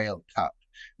 this Grail cup,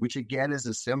 which again is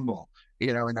a symbol.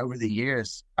 and over the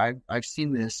years, I've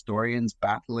seen the historians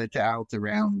battle it out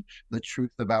around the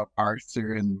truth about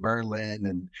Arthur and Merlin,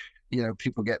 and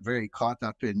people get very caught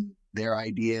up in their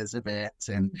ideas of it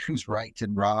and who's right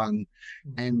and wrong.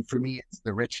 And for me, it's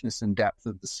the richness and depth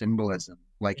of the symbolism,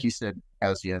 like you said,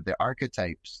 Kasia, the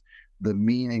archetypes, the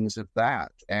meanings of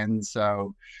that. And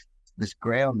so this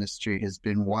Grail mystery has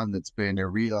been one that's been a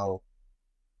real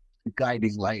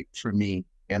guiding light for me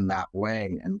in that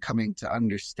way, and coming to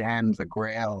understand the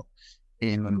Grail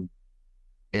in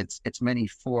its many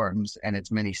forms and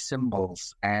its many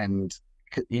symbols. And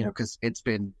because it's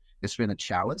been a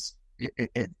chalice,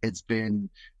 it's been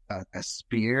a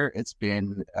spear, it's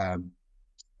been a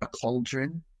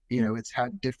cauldron. It's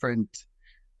had different,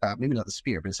 maybe not the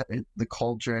spear, but the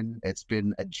cauldron. It's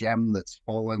been a gem that's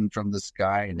fallen from the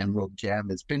sky, an emerald gem.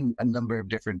 It's been a number of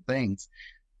different things,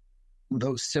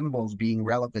 those symbols being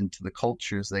relevant to the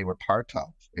cultures they were part of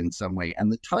in some way, and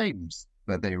the times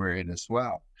that they were in as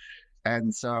well.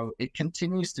 And so it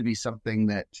continues to be something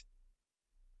that,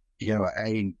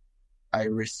 I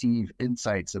receive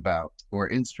insights about or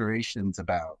inspirations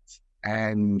about,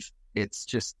 and it's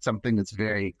just something that's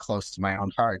very close to my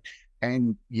own heart.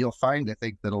 And you'll find, I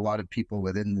think, that a lot of people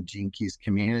within the Gene Keys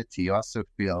community also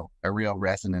feel a real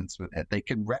resonance with it. They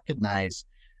can recognize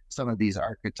some of these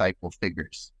archetypal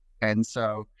figures. And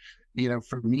so,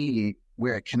 for me,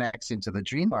 where it connects into the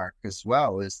Dream Arc as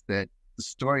well is that the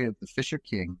story of the Fisher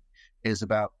King is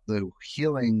about the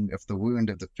healing of the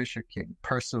wound of the Fisher King.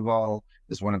 Percival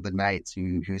is one of the knights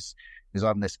who's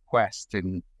on this quest,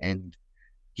 and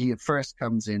he at first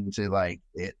comes into like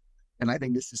it. And I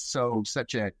think this is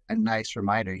such a nice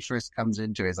reminder. He first comes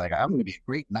into it, he's like, I'm going to be a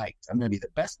great knight. I'm going to be the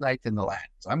best knight in the land.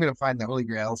 So I'm going to find the Holy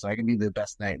Grail so I can be the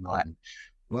best knight in the land.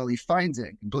 Well, he finds it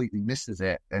and completely misses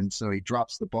it. And so he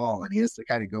drops the ball, and he has to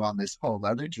kind of go on this whole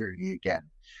other journey again.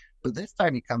 But this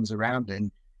time he comes around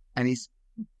and he's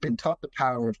been taught the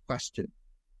power of question,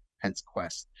 hence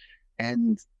quest.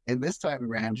 And this time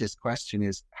around, his question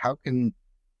is, whom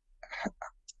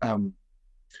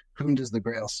does the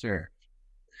Grail serve?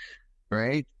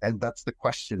 Right? And that's the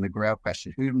question, the Grail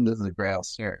question. Whom does the Grail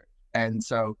serve? And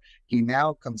so he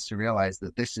now comes to realize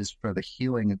that this is for the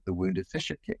healing of the wounded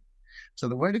Fisher King. So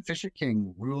the wounded Fisher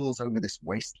King rules over this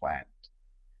wasteland.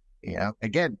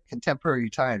 Again, contemporary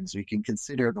times, we can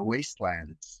consider the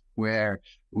wastelands where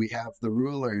we have the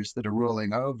rulers that are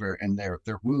ruling over, and their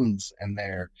wounds and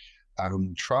their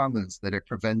traumas that are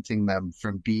preventing them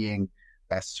from being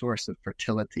a source of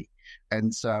fertility.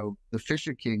 And so the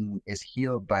Fisher King is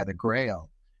healed by the Grail,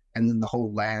 and then the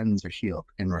whole lands are healed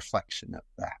in reflection of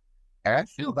that. And I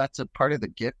feel that's a part of the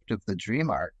gift of the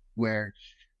Dream Arc, where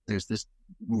there's this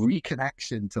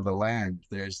reconnection to the land.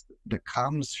 There's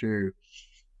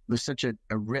such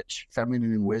a rich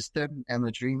feminine wisdom in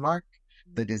the Dream Arc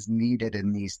that is needed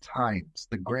in these times.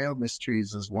 The Grail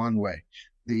mysteries is one way.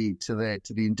 To the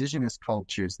indigenous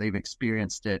cultures, they've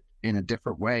experienced it in a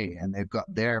different way, and they've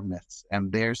got their myths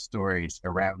and their stories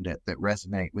around it that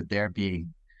resonate with their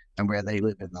being and where they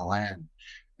live in the land.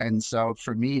 And so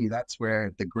for me, that's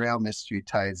where the Grail mystery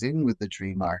ties in with the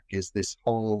Dream Arc, is this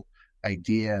whole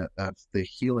idea of the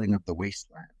healing of the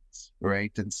wastelands,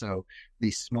 right? And so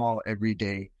these small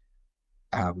everyday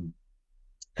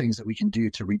things that we can do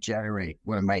to regenerate.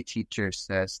 One of my teachers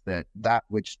says that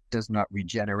which does not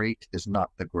regenerate is not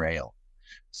the Grail.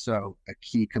 So a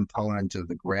key component of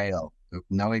the Grail, of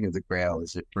knowing of the Grail,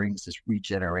 is it brings this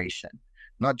regeneration,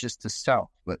 not just to self,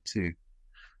 but to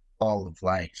all of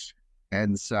life.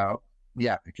 And so,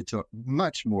 I could talk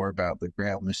much more about the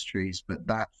Grail mysteries, but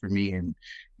that for me, in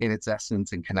its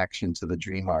essence and connection to the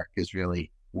Dream Arc, is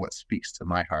really what speaks to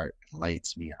my heart and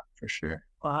lights me up for sure.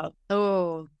 Wow.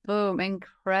 Oh, boom.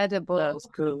 Incredible. That was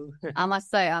cool. I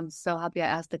must say, I'm so happy I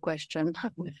asked the question.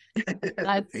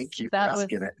 Thank you for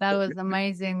asking it. That was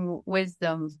amazing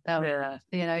wisdom that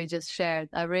you just shared.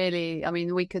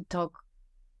 We could talk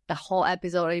the whole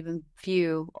episode, or even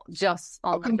few, just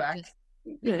on. I'll come back.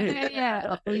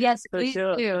 Yes, please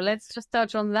do. Let's just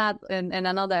touch on that in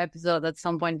another episode at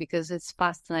some point, because it's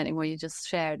fascinating what you just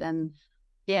shared. And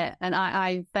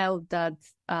I felt that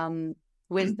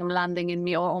wisdom landing in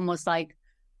me, or almost like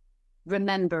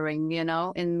remembering,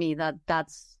 in me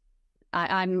that's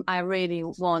I really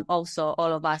want also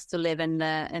all of us to live in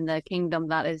the kingdom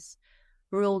that is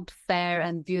ruled fair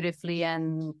and beautifully,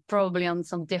 and probably on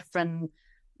some different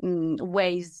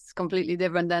ways, completely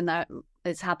different than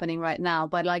it's happening right now.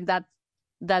 But like that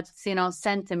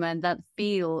sentiment, that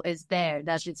feel is there,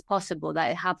 that it's possible,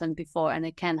 that it happened before and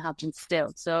it can happen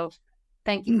still. So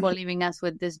thank you for leaving us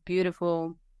with this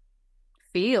beautiful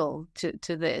feel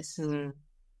to this.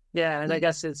 Yeah, and I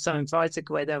guess it's so inviting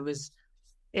where there was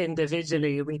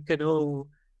individually we can all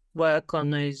work on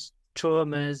those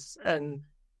traumas. And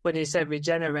when you said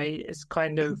regenerate, it's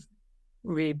kind of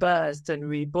rebirthed and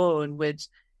reborn, which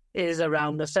is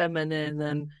around the feminine,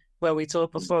 and where we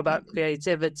talked before about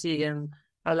creativity and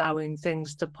allowing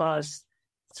things to pass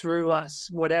through us,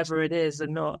 whatever it is,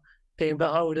 and not being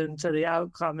beholden to the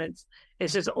outcome.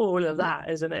 It's just all of that,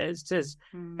 isn't it? It's just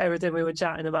everything we were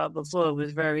chatting about before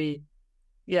was very,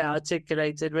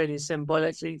 articulated really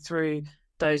symbolically through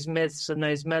those myths and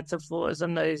those metaphors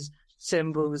and those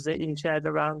symbols that you shared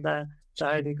around the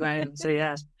Holy Grail. So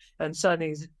yeah, and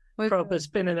Sonny's proper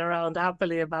spinning around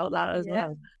happily about that as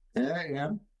well.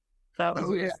 Yeah. That was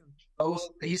awesome. Oh,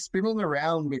 he's spinning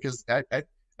around because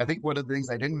I think one of the things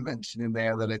I didn't mention in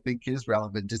there that I think is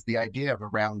relevant is the idea of a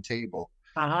round table.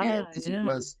 It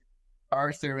was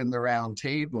Arthur and the round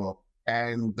table,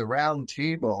 and the round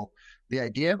table, the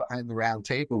idea behind the round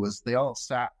table was they all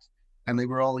sat and they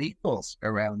were all equals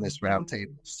around this round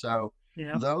table. So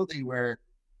though they were,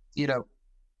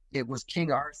 it was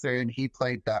King Arthur and he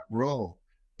played that role,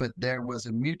 but there was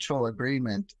a mutual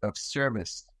agreement of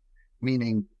service,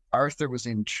 meaning Arthur was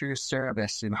in true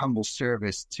service, in humble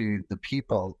service to the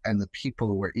people, and the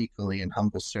people were equally in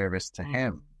humble service to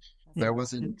him. There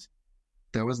wasn't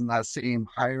that same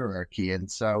hierarchy, and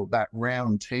so that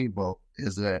round table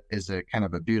is a kind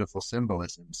of a beautiful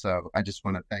symbolism. So I just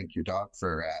want to thank you, Doc,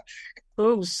 for.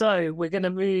 So we're going to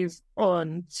move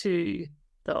on to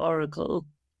the oracle.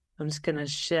 I'm just going to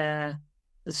share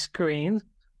the screen,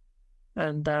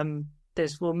 and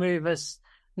this will move us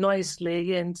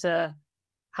nicely into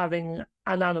having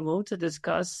an animal to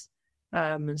discuss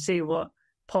and see what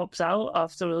pops out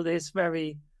after all this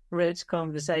very rich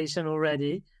conversation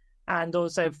already. And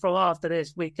also after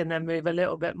this, we can then move a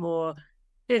little bit more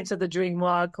into the dream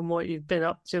arc and what you've been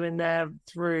up to in there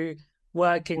through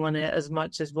working on it as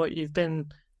much as what you've been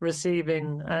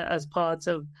receiving as part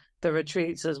of the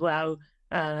retreats as well,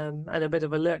 and a bit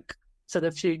of a look to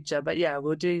the future. But yeah,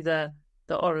 we'll do the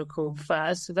oracle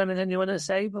first. Is there anything you want to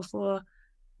say before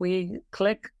we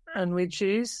click and we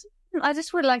choose? I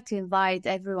just would like to invite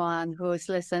everyone who is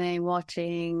listening,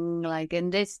 watching, like in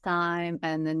this time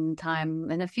and in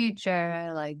time in the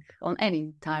future, like on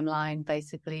any timeline,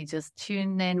 basically, just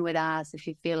tune in with us if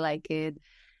you feel like it,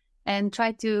 and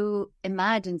try to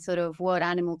imagine sort of what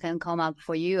animal can come up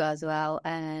for you as well,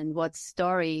 and what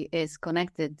story is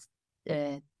connected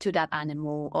to that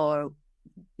animal or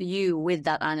you with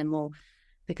that animal.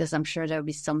 Because I'm sure there'll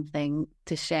be something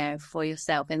to share for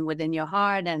yourself and within your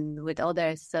heart and with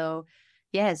others. So,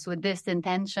 yes, with this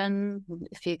intention,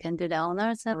 if you can do the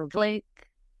honors and click,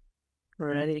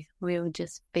 ready, we'll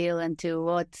just feel into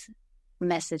what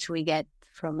message we get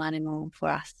from animal for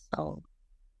us. So,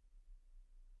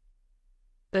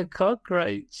 the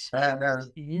cockroach.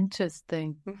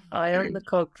 Interesting. I am the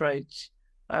cockroach.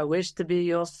 I wish to be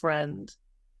your friend.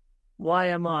 Why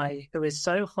am I, who is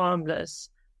so harmless,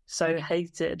 so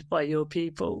hated by your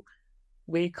people?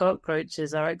 We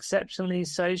cockroaches are exceptionally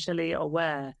socially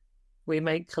aware. We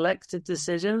make collective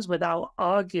decisions without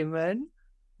argument.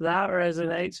 That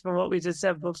resonates from what we just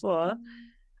said before.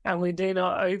 And we do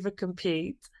not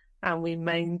overcompete, and we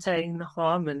maintain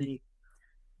harmony.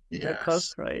 Yes. The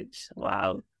cockroach.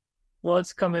 Wow.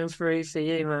 What's coming through for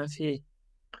you, Matthew?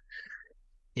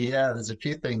 Yeah, there's a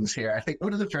few things here. I think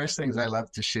one of the first things I love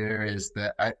to share is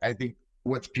that I think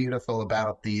what's beautiful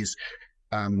about these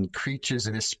creatures,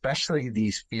 and especially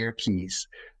these fear keys,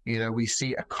 we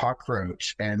see a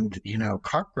cockroach, and,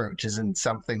 cockroach isn't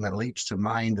something that leaps to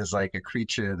mind as like a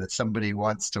creature that somebody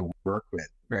wants to work with,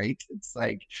 right? It's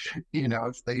like,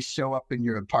 if they show up in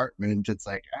your apartment, it's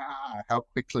like, how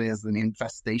quickly is an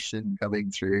infestation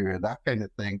coming through, or that kind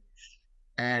of thing.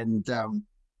 And,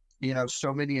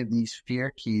 so many of these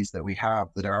fear keys that we have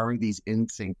that are these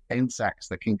insects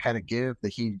that can kind of give the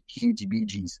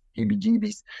heebie-jeebies,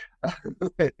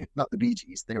 not the Bee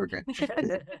Gees, they were good.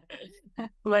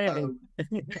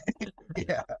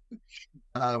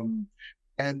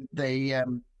 And they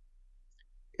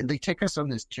take us on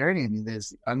this journey. I mean,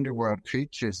 there's underworld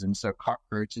creatures, and so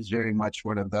cockroach is very much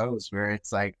one of those where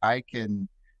it's like I can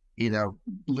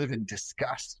live in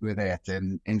disgust with it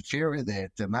and in fear with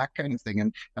it and that kind of thing.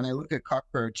 And I look at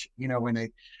cockroach, when I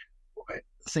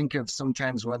think of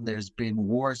sometimes when there's been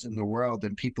wars in the world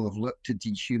and people have looked to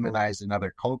dehumanize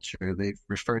another culture, they've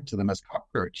referred to them as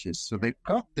cockroaches. So they've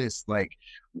got this, like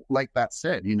that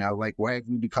said, like, why have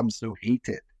we become so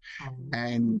hated?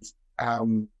 And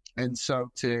so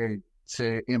to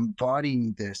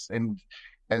embody this and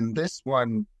this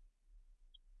one,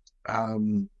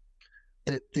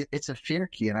 it's a fear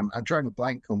key, and I'm drawing a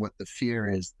blank on what the fear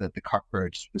is that the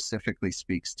cockroach specifically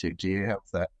speaks to. Do you have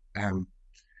that?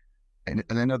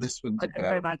 and I know this one's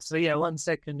Go back to 1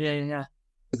 second. Yeah.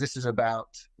 This is about,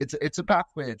 it's a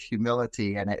pathway of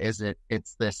humility, and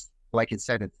it's this, like it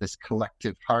said, it's this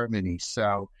collective harmony.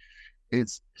 So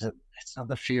it's not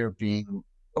the fear of being,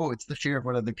 it's the fear of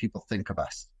what other people think of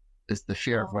us. It's the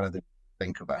fear of what other people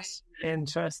think of us.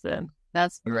 Interesting.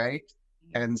 That's right.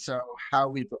 And so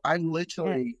I'm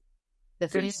literally.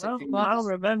 I'll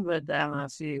remember that,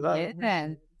 Matthew.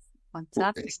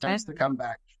 Fantastic. It starts to come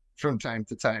back from time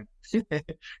to time.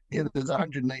 There's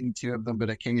 192 of them, but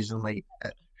occasionally,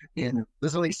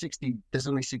 there's only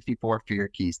 64 fear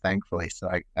keys, thankfully. So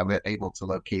I'm able to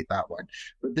locate that one.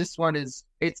 But this one it's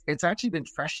actually been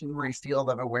fresh in my field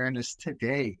of awareness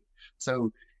today.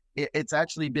 So it's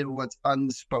actually been what's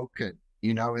unspoken.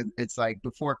 It's like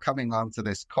before coming onto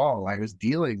this call, I was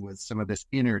dealing with some of this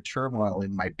inner turmoil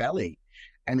in my belly,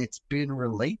 and it's been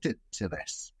related to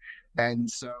this.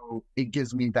 And so it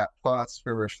gives me that pause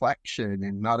for reflection.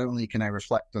 And not only can I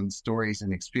reflect on stories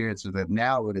and experiences of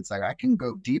now, but it's like I can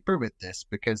go deeper with this,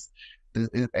 because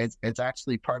it's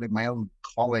actually part of my own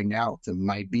calling out and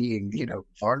my being,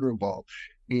 vulnerable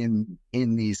in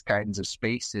these kinds of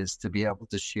spaces to be able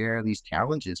to share these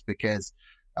challenges, because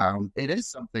it is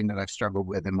something that I've struggled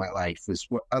with in my life, is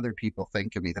what other people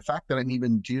think of me. The fact that I'm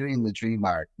even doing the Dream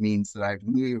Arc means that I've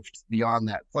moved beyond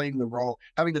that. Playing the role,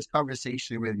 having this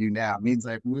conversation with you now means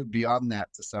I've moved beyond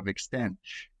that to some extent.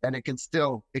 And it can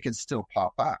still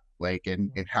pop up, like in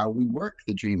how we work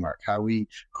the Dream Arc, how we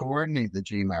coordinate the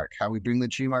Dream Arc, how we bring the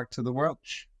Dream Arc to the world,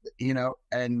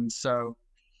 and so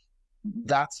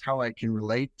that's how I can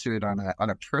relate to it on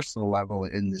a personal level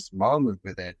in this moment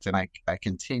with it. And I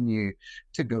continue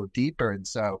to go deeper. And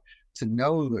so to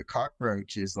know the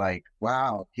cockroach is like,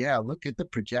 wow, yeah, look at the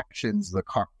projections the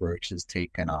cockroach has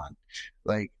taken on.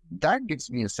 Like, that gives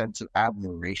me a sense of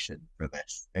admiration for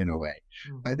this in a way.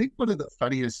 Mm-hmm. I think one of the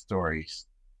funniest stories,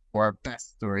 or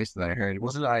best stories that I heard, it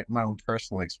wasn't my own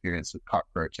personal experience with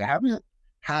cockroach. I haven't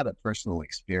had a personal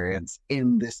experience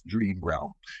in this dream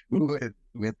realm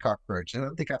with cockroach. I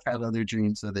don't think I've had other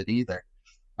dreams with it either.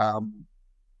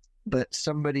 But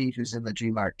somebody who's in the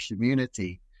Dream Arc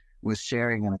community was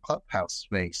sharing in a Clubhouse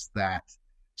space that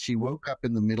she woke up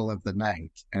in the middle of the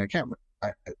night, and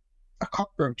a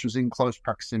cockroach was in close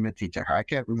proximity to her. I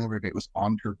can't remember if it was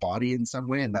on her body in some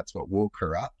way, and that's what woke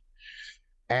her up.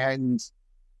 And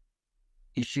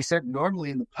she said normally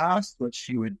in the past what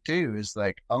she would do is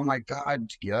like, oh my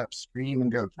God, get up, scream, and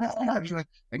go,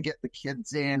 and get the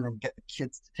kids in and get the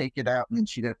kids to take it out. And then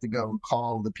she'd have to go and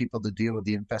call the people to deal with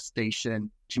the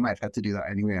infestation. She might have had to do that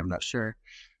anyway, I'm not sure.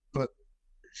 But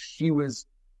she was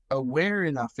aware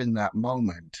enough in that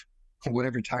moment,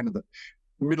 whatever time of the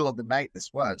middle of the night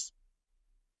this was.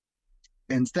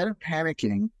 Instead of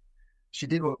panicking, she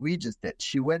did what we just did.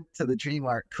 She went to the Dream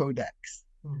Arc Codex.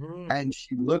 Mm-hmm. And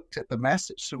she looked at the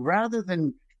message. So rather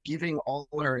than giving all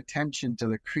her attention to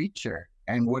the creature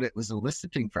and what it was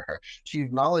eliciting for her, she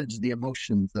acknowledged the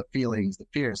emotions, the feelings, the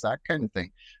fears, that kind of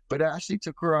thing. But it actually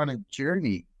took her on a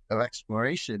journey of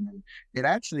exploration. And it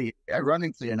actually,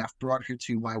 ironically enough, brought her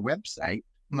to my website,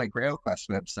 my Grail Quest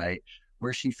website,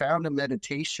 where she found a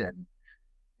meditation,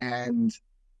 and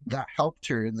that helped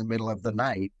her in the middle of the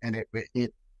night. And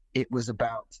it was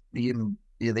about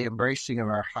the embracing of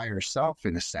our higher self,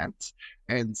 in a sense.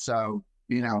 And so,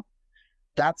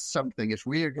 that's something, if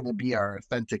we are going to be our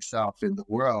authentic self in the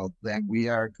world, then we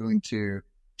are going to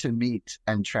meet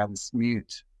and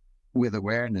transmute with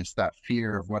awareness that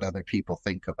fear of what other people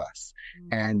think of us.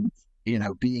 Mm-hmm.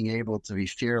 And, being able to be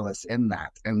fearless in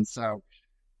that. And so,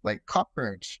 like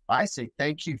cockroach, I say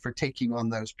thank you for taking on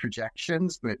those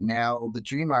projections, but now the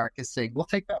Dream Arc is saying, we'll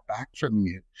take that back from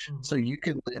you. Mm-hmm. So you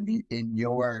can live in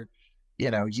your,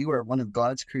 you are one of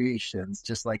God's creations,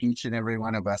 just like each and every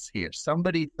one of us here.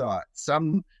 Somebody thought,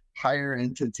 some higher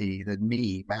entity than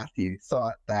me, Matthew,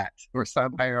 thought that, or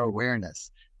some higher awareness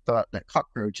thought that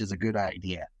cockroach is a good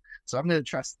idea. So I'm going to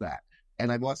trust that.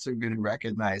 And I'm also going to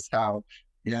recognize how,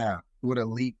 what a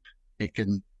leap it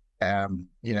can,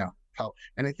 help.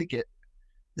 And I think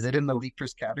is it in the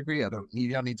leapers category? You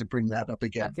don't need to bring that up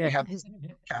again. Okay. We have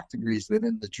categories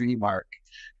within the Dream Arc.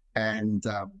 And,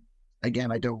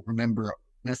 again, I don't remember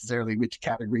necessarily which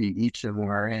category each of them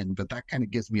are in, but that kind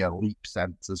of gives me a leap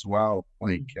sense as well.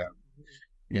 Like,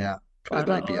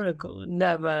 That oracle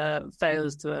never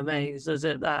fails to amaze, does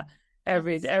it? That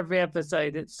every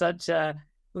episode, it's such a,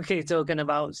 we keep talking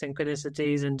about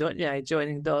synchronicities and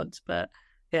joining dots, but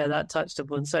that touched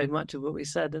upon so much of what we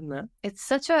said, isn't it?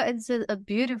 It's a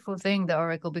beautiful thing, the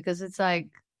oracle, because it's like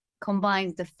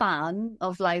combines the fun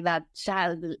of like that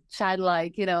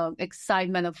childlike,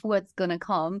 excitement of what's gonna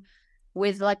come,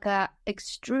 with like a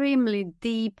extremely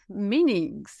deep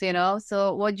meanings, you know.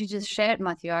 So what you just shared,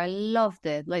 Matthew, I loved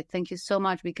it. Like, thank you so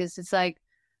much, because it's like,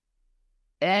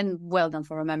 and well done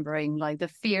for remembering like the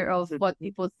fear of what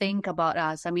people think about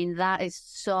us. I mean, that is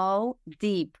so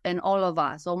deep in all of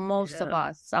us, or most of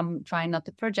us. I'm trying not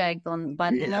to project on,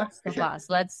 but most of us,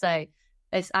 let's say,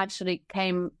 it's actually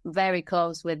came very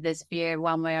close with this fear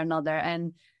one way or another.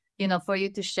 And you know, for you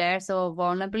to share so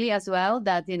vulnerably as well,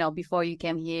 that, you know, before you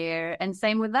came here, and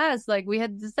same with us, like we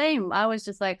had the same. I was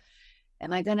just like,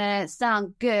 am I gonna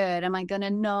sound good? Am I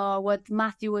gonna know what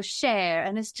Matthew will share?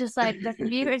 And it's just like the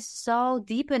fear is so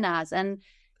deep in us. And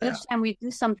each time we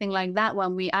do something like that,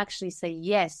 when we actually say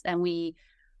yes, and we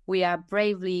are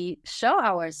bravely show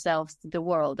ourselves to the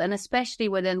world, and especially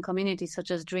within communities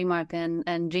such as Dream Arc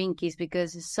and Gene Keys,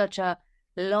 because it's such a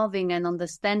loving and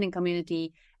understanding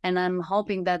community. And I'm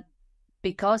hoping that,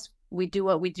 because we do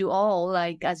what we do all,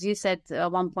 like, as you said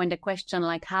at one point, the question,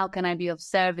 like, how can I be of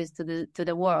service to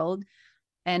the world?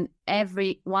 And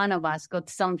every one of us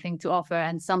got something to offer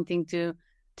and something to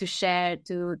share,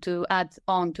 to add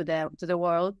on to the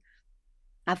world.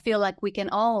 I feel like we can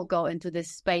all go into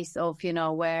this space of, you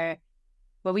know, where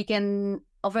we can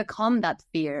overcome that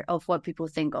fear of what people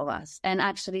think of us, and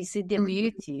actually see the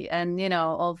beauty and, you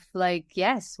know, of like,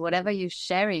 yes, whatever you're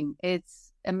sharing, it's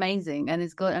amazing and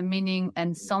it's got a meaning,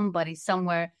 and somebody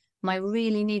somewhere might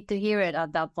really need to hear it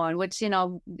at that point, which, you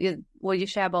know, what you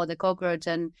share about the cockroach.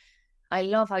 And I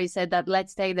love how you said that,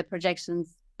 let's take the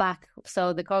projections back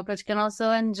so the cockroach can also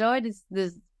enjoy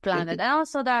this planet. And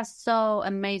also they're so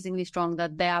amazingly strong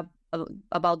that they are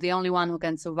about the only one who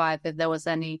can survive if there was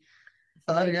any.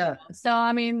 Oh yeah. So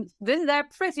I mean, they're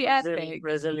pretty epic,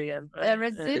 resilient.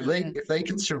 If they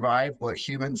can survive what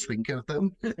humans think of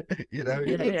them, you know.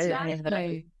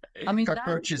 Exactly. I mean,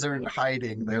 cockroaches aren't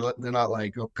hiding. They're not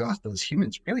like, oh god, those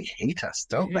humans really hate us,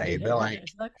 don't they? They're like,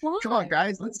 come on,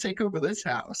 guys, let's take over this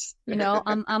house. You know,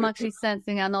 I'm actually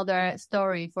sensing another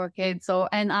story for kids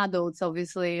and adults,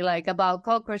 obviously, like about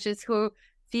cockroaches who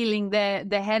feeling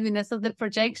the heaviness of the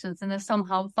projections in a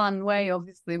somehow fun way,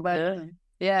 obviously, but.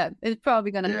 Yeah, it's probably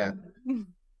gonna happen.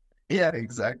 Yeah,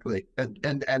 exactly.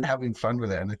 And having fun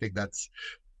with it. And I think that's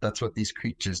what these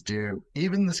creatures do.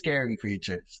 Even the scary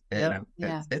creatures. You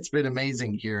know, it's been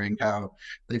amazing hearing how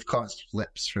they've caused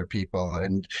flips for people.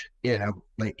 And, you know,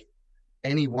 like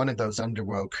any one of those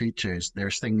underworld creatures,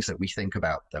 there's things that we think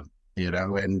about them, you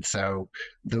know, and so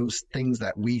those things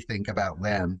that we think about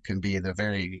them can be the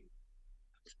very,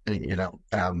 you know,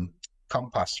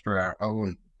 compass for our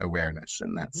own awareness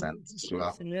in that sense as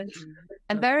well.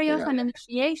 And very often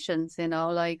initiations, you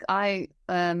know, like I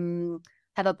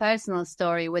have a personal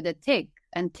story with a tick,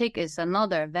 and tick is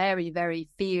another very, very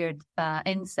feared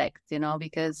insect, you know,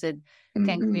 because it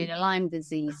can create a Lyme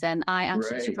disease. And I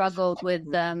actually struggled with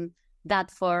that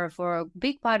for a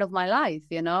big part of my life,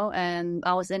 you know, and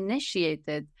I was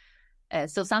initiated.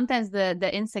 So sometimes the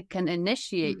insect can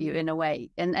initiate you in a way.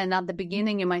 And at the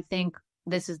beginning, you might think,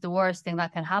 this is the worst thing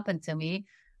that can happen to me.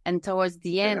 And towards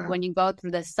the end, when you go through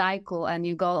the cycle and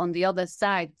you go on the other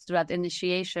side through that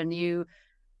initiation,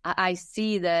 I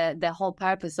see the whole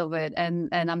purpose of it.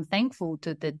 And I'm thankful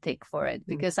to the tick for it,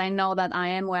 because I know that I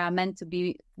am where I'm meant to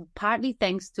be, partly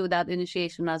thanks to that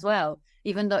initiation as well,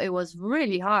 even though it was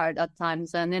really hard at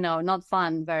times and, you know, not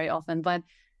fun very often. But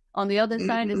on the other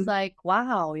side, it's like,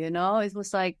 wow, you know, it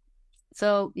was like,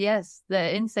 so yes,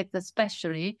 the insect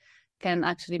especially can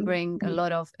actually bring a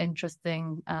lot of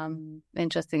interesting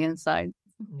insight.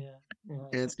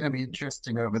 It's going to be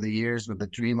interesting over the years with the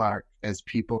Dream Arc as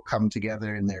people come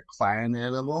together in their clan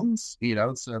animals, you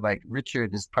know. So like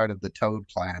Richard is part of the toad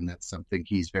clan. That's something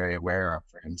he's very aware of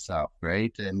for himself,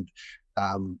 right? And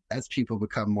as people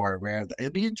become more aware,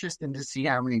 it'll be interesting to see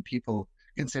how many people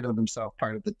consider themselves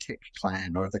part of the tick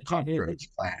clan or the cockroach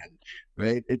clan,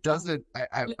 right? It doesn't,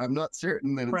 I'm not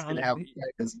certain that it's going to have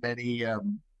as many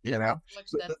you know,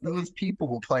 those people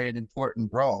will play an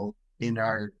important role in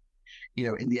our, you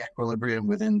know, in the equilibrium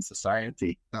within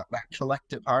society, that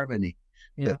collective harmony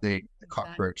that the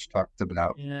cockroach talked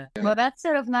about. Well, that's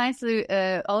sort of nicely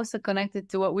also connected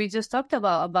to what we just talked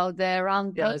about the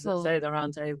round table. As I say, the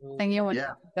round table. And you want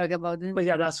to talk about it? But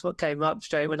yeah, that's what came up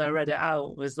straight when I read it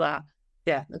out, was that,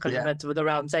 the kind of meant with the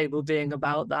round table being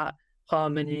about that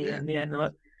harmony and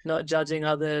not judging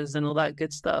others and all that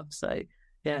good stuff. So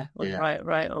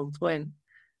right on point.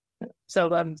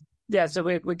 So so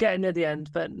we're getting near the end,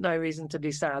 but no reason to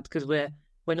be sad because we're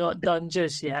not done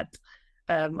just yet.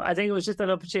 I think it was just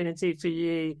an opportunity for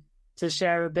you to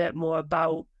share a bit more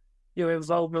about your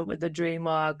involvement with the Dream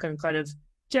Arc and kind of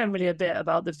generally a bit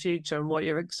about the future and what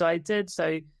you're excited.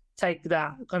 So take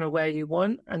that kind of where you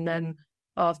want, and then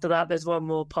after that, there's one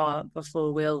more part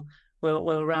before we'll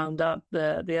round up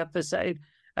the episode.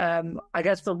 I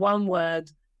guess the one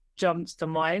word jumps to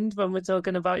mind when we're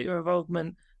talking about your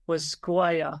involvement was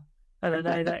squire. And I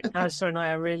know that Kasia and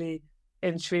I are really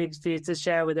intrigued for you to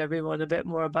share with everyone a bit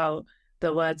more about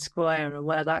the word squire and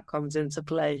where that comes into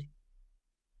play.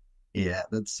 Yeah,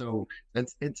 it's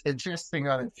interesting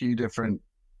on a few different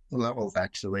levels,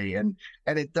 actually, and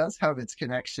it does have its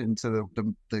connection to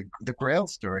the Grail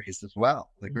stories as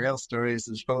well. The Grail stories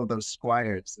is full of those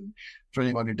squires, and for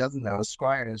anyone who doesn't know,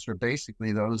 squires were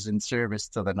basically those in service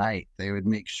to the knight. They would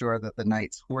make sure that the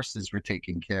knight's horses were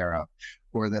taken care of,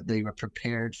 or that they were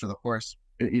prepared for the horse,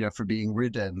 for being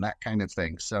ridden, that kind of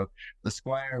thing. So the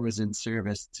squire was in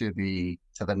service to the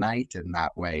knight in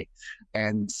that way,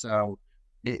 and so.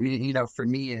 For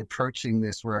me, approaching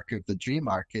this work of the Dream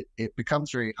Arc, it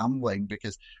becomes very humbling,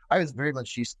 because I was very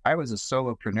much I was a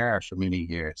solopreneur for many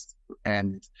years,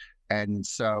 and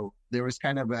so there was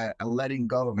kind of a letting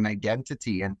go of an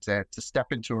identity, and to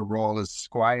step into a role as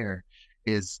squire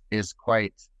is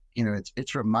quite,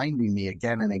 it's reminding me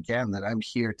again and again that I'm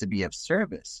here to be of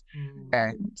service,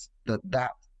 and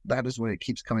that is what it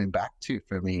keeps coming back to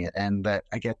for me, and that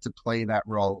I get to play that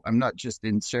role. I'm not just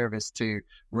in service to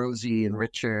Rosie and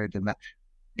Richard, and that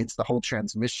it's the whole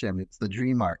transmission. It's the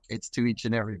Dream Arc. It's to each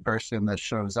and every person that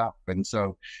shows up. And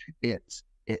so it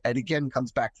again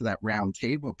comes back to that round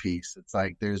table piece. It's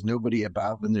like there's nobody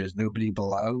above and there's nobody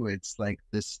below. It's like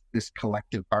this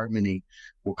collective harmony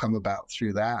will come about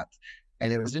through that.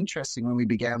 And it was interesting when we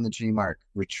began the Dream Arc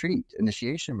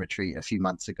initiation retreat a few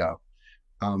months ago.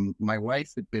 My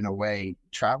wife had been away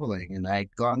traveling, and I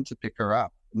had gone to pick her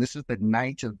up. And this is the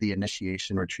night of the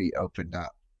initiation retreat opened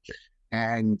up.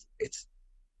 And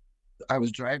I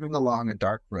was driving along a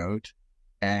dark road,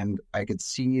 and I could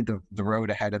see the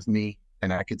road ahead of me,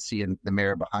 and I could see in the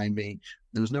mirror behind me.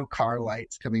 There was no car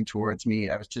lights coming towards me.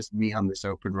 I was just me on this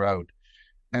open road.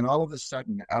 And all of a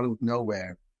sudden, out of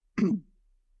nowhere,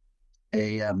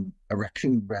 a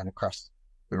raccoon ran across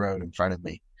the road in front of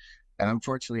me. And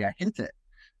unfortunately, I hit it.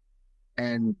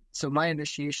 And so my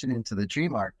initiation into the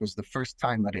Dream Arc was the first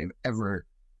time that I've ever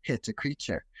hit a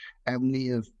creature. And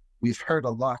we've heard a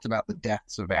lot about the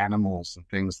deaths of animals and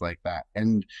things like that.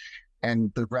 And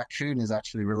the raccoon is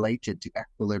actually related to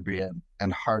equilibrium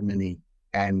and harmony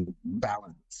and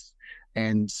balance.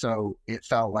 And so it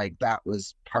felt like that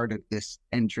was part of this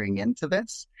entering into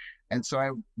this. And so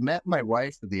I met my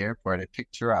wife at the airport. I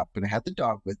picked her up, and I had the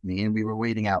dog with me, and we were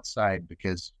waiting outside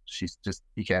because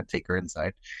you can't take her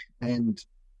inside. And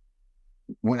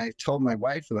when I told my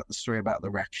wife about the story about the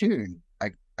raccoon,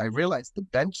 I realized the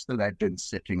bench that I'd been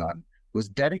sitting on was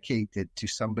dedicated to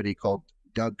somebody called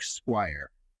Doug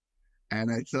Squire. And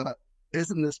I thought,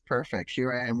 isn't this perfect?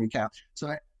 Here I am recounting.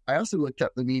 So I also looked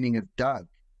up the meaning of Doug,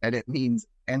 and it means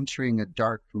entering a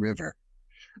dark river.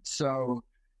 So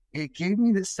it gave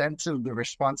me the sense of the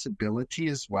responsibility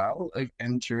as well of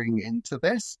entering into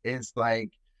this. Is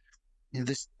like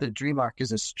the Dream Arc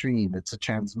is a stream. It's a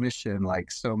transmission,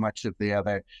 like so much of the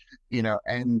other,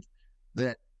 and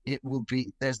that it will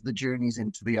be, there's the journeys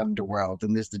into the underworld,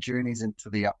 and there's the journeys into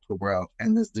the upper world,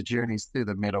 and there's the journeys through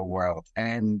the middle world.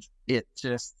 And it's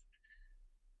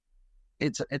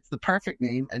the perfect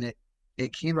name. And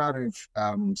it came out of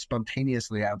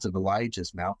spontaneously out of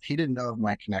Elijah's mouth. He didn't know of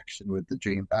my connection with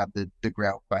the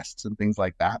Grail quests and things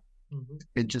like that. Mm-hmm.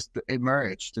 It just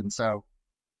emerged, and so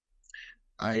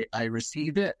I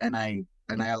received it, and I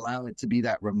allow it to be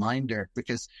that reminder,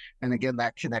 because, and again,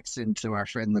 that connects into our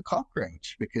friend the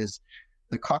cockroach, because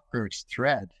the cockroach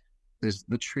thread, there's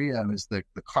the trio is the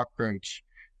cockroach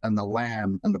and the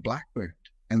lamb and the blackbird,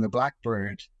 and the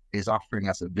blackbird is offering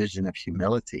us a vision of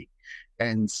humility.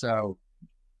 And so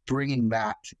bringing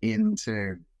that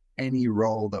into any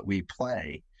role that we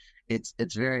play, it's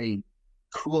very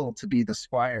cool to be the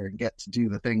squire and get to do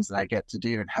the things that I get to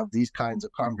do and have these kinds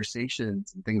of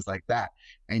conversations and things like that.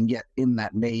 And yet in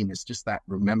that name is just that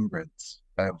remembrance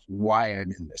of why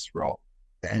I'm in this role.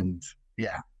 And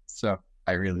yeah, so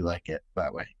I really like it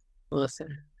that way.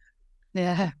 Awesome.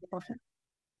 Yeah.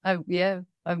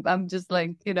 I'm just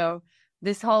like,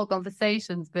 this whole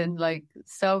conversation's been like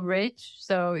so rich.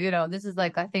 So, this is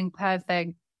like, I think,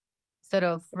 perfect sort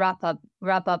of wrap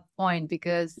up point,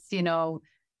 because,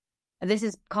 this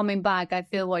is coming back. I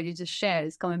feel what you just shared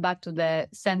is coming back to the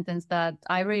sentence that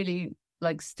I really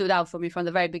like stood out for me from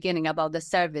the very beginning about the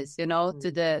service, to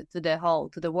the whole,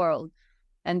 to the world.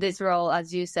 And this role,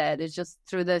 as you said, is just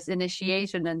through this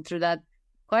initiation and through that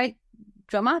quite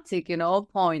dramatic,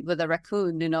 point with the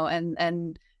raccoon,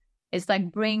 and it's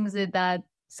like brings it that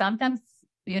sometimes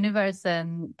the universe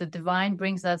and the divine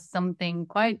brings us something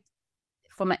quite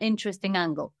from an interesting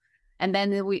angle. And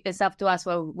then it's up to us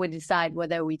where we decide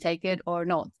whether we take it or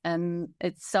not. And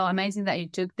it's so amazing that you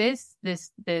took this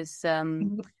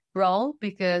role,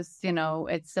 because, you know,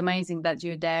 it's amazing that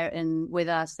you're there and with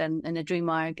us and in the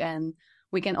Dream Arc, and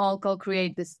we can all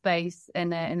co-create this space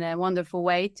in a wonderful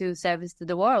way to service to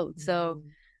the world. So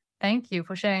thank you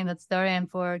for sharing that story and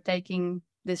for taking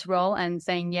this role and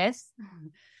saying yes.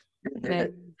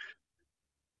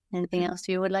 Anything else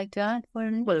you would like to add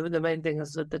for me? Well, the main thing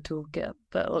is the toolkit,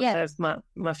 but also if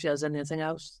Matthew has anything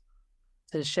else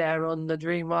to share on the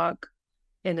Dream Arc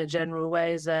in a general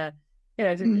way, is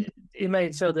you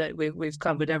may feel that we've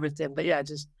covered everything, but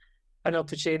just an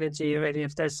opportunity really,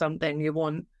 if there's something you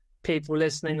want people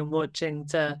listening and watching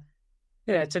to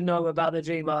know about the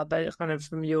Dream Arc, but kind of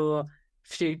from your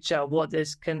future, what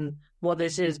this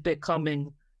is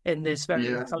becoming in this very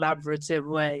collaborative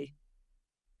way.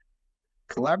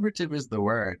 Collaborative is the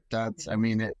word. That's, I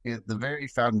mean, the very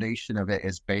foundation of it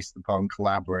is based upon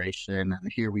collaboration.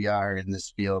 And here we are in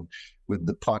this field with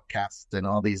the podcast and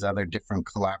all these other different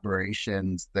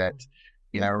collaborations that,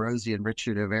 Rosie and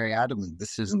Richard are very adamant.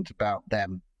 This isn't about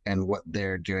them and what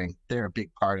they're doing. They're a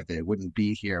big part of it. It wouldn't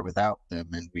be here without them.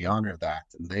 And we honor that,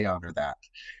 and they honor that.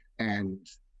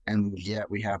 And yet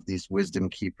we have these wisdom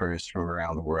keepers from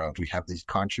around the world. We have these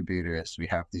contributors. We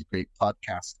have these great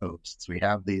podcast hosts. We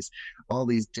have all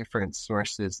these different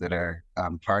sources that are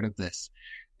part of this.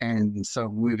 And so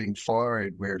moving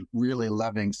forward, we're really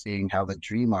loving seeing how the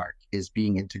Dream Arc is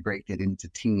being integrated into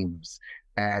teams.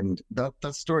 And the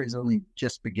story is only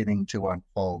just beginning to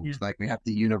unfold. Like, we have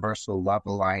the Universal Love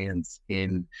Alliance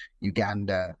in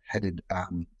Uganda, headed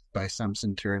by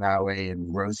Samson Turnawe,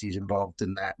 and Rosie's involved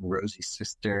in that, and Rosie's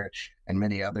sister, and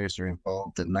many others are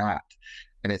involved in that.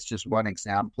 And it's just one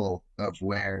example of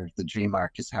where the Dream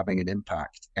Arc is having an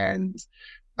impact. And,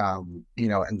 and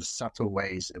the subtle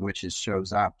ways in which it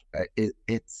shows up,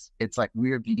 it's like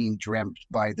we're being dreamt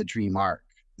by the Dream Arc.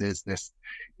 There's this,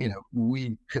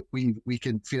 we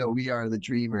can feel we are the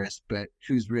dreamers, but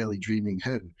who's really dreaming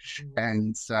who?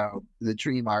 And so the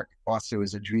Dream Arc also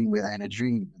is a dream within a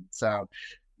dream. So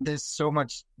there's so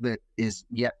much that is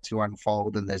yet to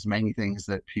unfold, and there's many things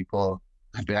that people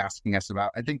have been asking us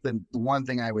about. I think the one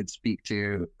thing I would speak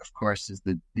to, of course, is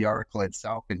the oracle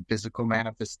itself in physical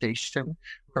manifestation,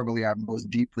 probably our most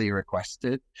deeply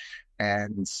requested.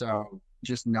 And so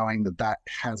just knowing that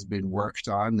has been worked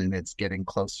on, and it's getting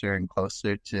closer and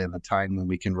closer to the time when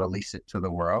we can release it to the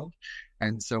world.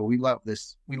 And so we love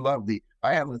this.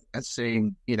 I have a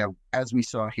saying, as we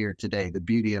saw here today, the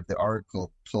beauty of the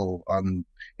oracle pull on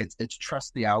it's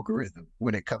trust the algorithm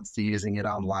when it comes to using it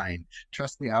online.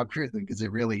 Trust the algorithm, because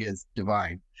it really is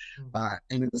divine.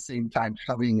 And at the same time,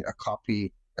 having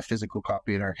a physical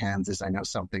copy in our hands is, I know,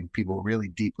 something people really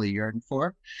deeply yearn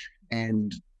for.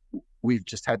 And we've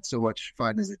just had so much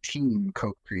fun as a team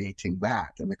co-creating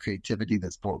that, and the creativity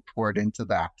that's poured into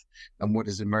that and what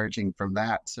is emerging from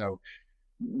that. So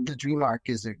the Dream Arc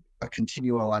is a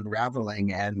continual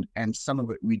unraveling, and some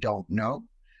of it we don't know,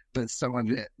 but some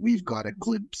of it we've got a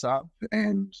glimpse of,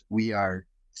 and we are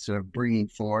sort of bringing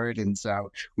forward. And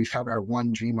so we've had our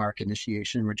one Dream Arc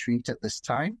initiation retreat at this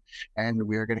time, and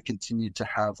we're going to continue to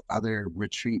have other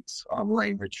retreats,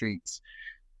 online retreats,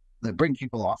 that bring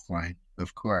people offline,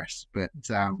 of course. But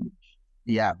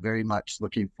very much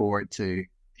looking forward to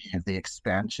the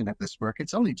expansion of this work.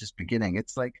 It's only just beginning.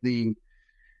 It's like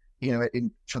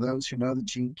for those who know the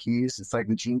Gene Keys, it's like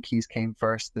the Gene Keys came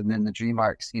first, and then the Dream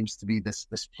Arc seems to be this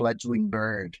fledgling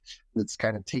bird that's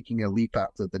kind of taking a leap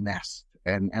out of the nest.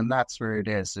 And that's where it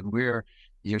is. And we're,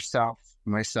 yourself,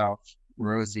 myself,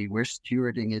 Rosie, we're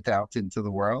stewarding it out into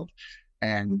the world,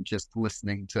 and just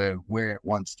listening to where it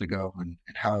wants to go and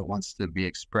how it wants to be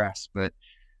expressed. But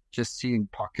just seeing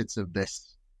pockets of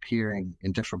this appearing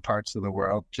in different parts of the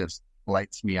world just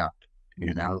lights me up,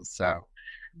 So,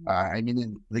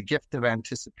 the gift of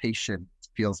anticipation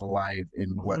feels alive in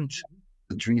what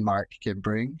the Dream Arc can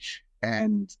bring,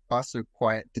 and also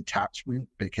quiet detachment,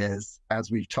 because as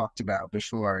we've talked about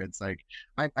before, it's like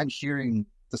I'm hearing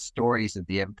the stories of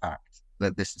the impact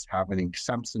that this is happening.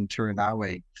 Samson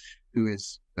Turnawe, who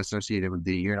is associated with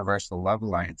the Universal Love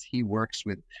Alliance, he works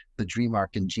with the Dream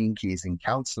Arc and Gene Keys in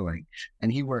counseling,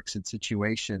 and he works in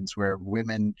situations where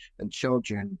women and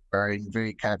children are in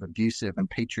very kind of abusive and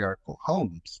patriarchal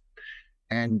homes.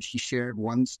 And he shared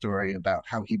one story about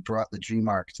how he brought the Dream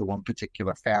Arc to one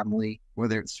particular family,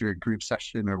 whether it's through a group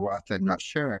session or what, I'm not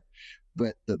sure,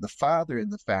 but the father in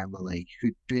the family,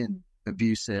 who'd been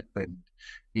abusive and,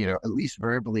 at least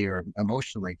verbally or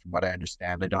emotionally, from what I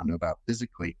understand, I don't know about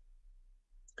physically,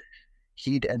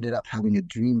 he'd ended up having a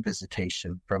dream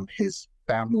visitation from his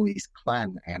family's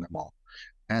clan animal.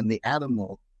 And the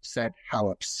animal said how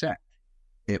upset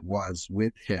it was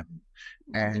with him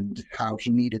and how he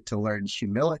needed to learn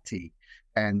humility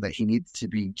and that he needed to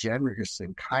be generous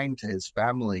and kind to his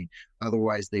family.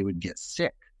 Otherwise, they would get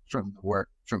sick from the work,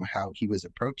 from how he was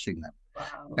approaching them.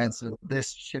 Wow. And so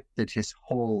this shifted his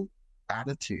whole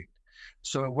attitude.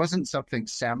 So it wasn't something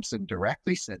Samson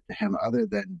directly said to him other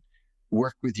than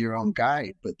work with your own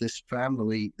guide. But this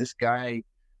family, this guy,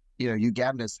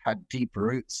 Ugandans had deep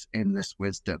roots in this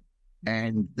wisdom.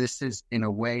 And this is, in a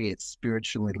way, it's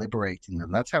spiritually liberating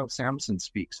them. That's how Samson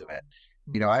speaks of it.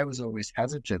 I was always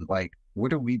hesitant, like,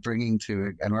 what are we bringing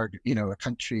to a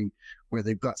country where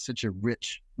they've got such a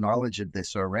rich knowledge of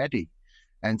this already?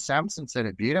 And Samson said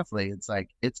it beautifully. It's like,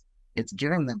 it's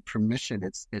giving them permission.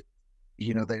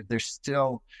 There's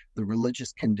still the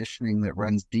religious conditioning that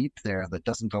runs deep there that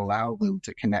doesn't allow them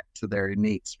to connect to their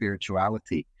innate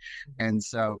spirituality. And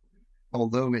so,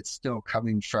 although it's still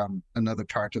coming from another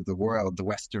part of the world, the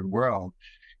Western world,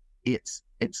 it's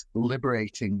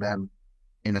liberating them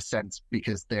in a sense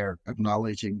because they're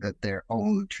acknowledging that their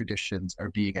own traditions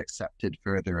are being accepted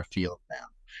further afield now.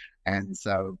 And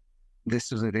so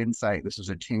this was an insight, this was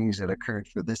a change that occurred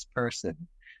for this person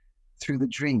through the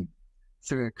dream,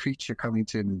 through a creature coming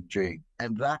to him in the dream.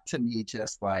 And that to me,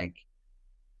 just like,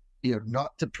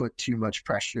 not to put too much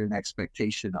pressure and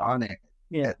expectation on it.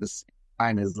 Yeah. At the same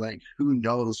time is like, who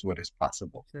knows what is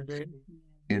possible?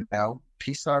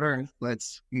 Peace on earth.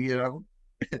 Let's,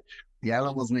 the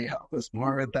animals may help us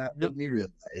more with that than we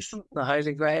realize. The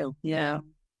Holy Grail. Yeah.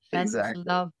 That's Exactly.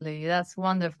 lovely. That's a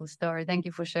wonderful story. Thank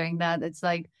you for sharing that. It's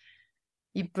like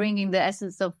you're bringing the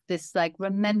essence of this, like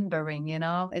remembering,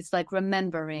 it's like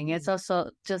remembering. It's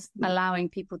also just allowing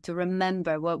people to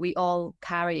remember what we all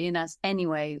carry in us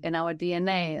anyway, in our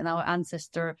DNA and our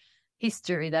ancestor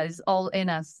history that is all in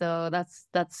us. So that's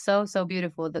so, so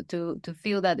beautiful that to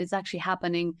feel that it's actually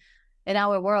happening in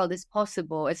our world. It's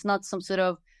possible. It's not some sort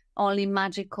of only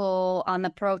magical,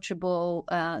 unapproachable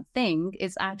thing.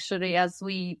 It's actually,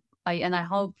 I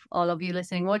hope all of you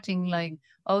listening, watching, like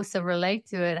also relate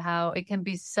to it, how it can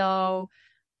be so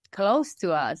close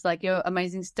to us, like your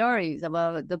amazing stories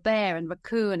about the bear and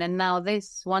raccoon, and now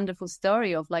this wonderful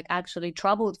story of like actually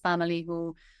troubled family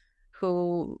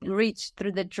who reached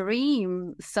through the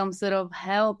dream some sort of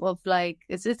help of like,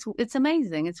 it's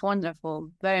amazing. It's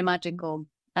wonderful, very magical,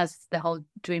 as the whole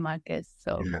Dream Arc is.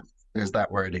 So Yeah. There's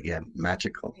that word again,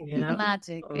 magical. Yeah.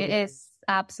 Magic. It is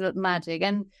absolute magic.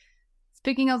 And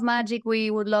speaking of magic,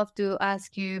 we would love to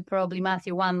ask you, probably,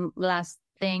 Matthew, one last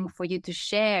thing for you to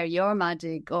share your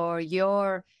magic or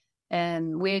your,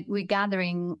 we're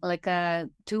gathering like a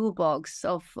toolbox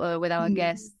of with our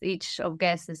guests. Each of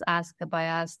guests is asked by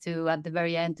us to, at the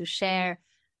very end, to share a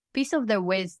piece of their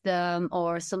wisdom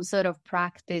or some sort of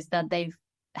practice that they've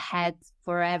had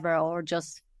forever or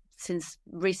just since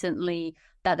recently,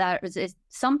 that is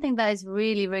something that is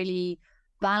really, really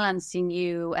balancing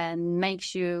you and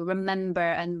makes you remember.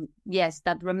 And yes,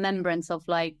 that remembrance of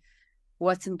like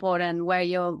what's important, where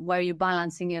you're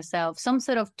balancing yourself, some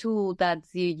sort of tool that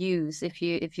you use. If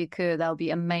you could, that would be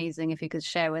amazing if you could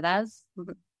share with us.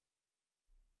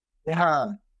 Yeah.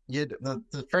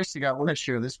 The first thing I want to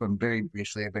share this one very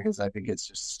briefly, because I think it's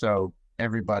just so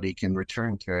everybody can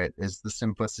return to it, is the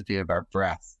simplicity of our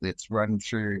breath. It's run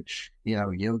through,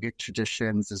 yogic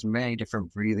traditions. There's many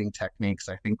different breathing techniques.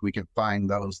 I think we can find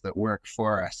those that work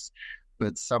for us,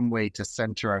 but some way to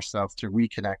center ourselves, to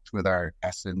reconnect with our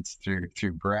essence through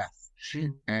breath.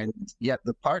 And yet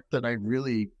the part that I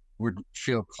really would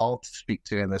feel called to speak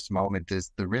to in this moment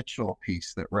is the ritual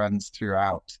piece that runs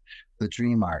throughout the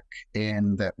Dream Arc,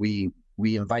 and that we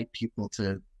invite people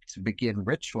to begin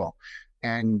ritual.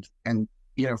 And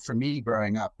for me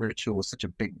growing up, ritual was such a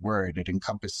big word. It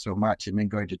encompassed so much. And then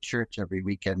going to church every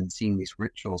weekend and seeing these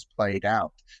rituals played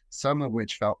out, some of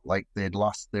which felt like they'd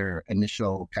lost their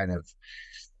initial kind of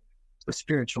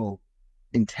spiritual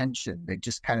intention. They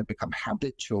just kind of become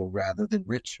habitual rather than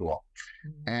ritual.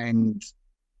 And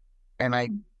I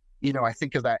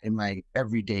think of that in my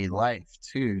everyday life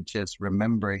too, just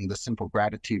remembering the simple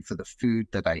gratitude for the food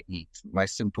that I eat, my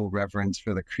simple reverence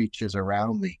for the creatures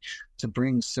around me, to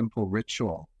bring simple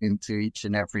ritual into each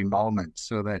and every moment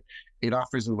so that it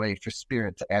offers a way for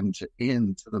spirit to enter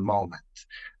into the moment.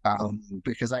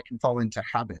 Because I can fall into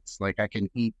habits, like I can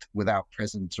eat without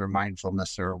presence or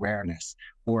mindfulness or awareness,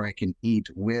 or I can eat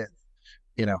with,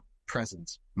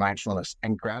 presence, mindfulness,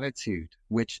 and gratitude,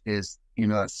 which is,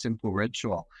 a simple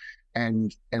ritual.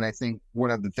 And I think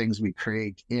one of the things we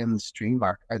create in the Dream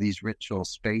Arc are these ritual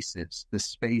spaces, the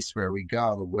space where we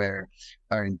go, where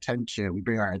we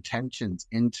bring our intentions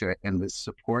into it, and this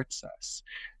supports us.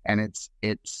 And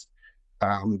it's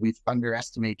we've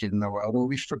underestimated in the world, or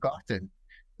we've forgotten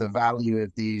the value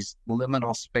of these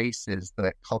liminal spaces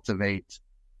that cultivate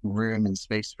room and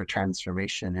space for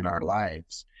transformation in our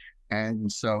lives.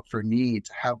 And so for me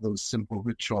to have those simple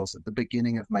rituals at the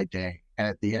beginning of my day and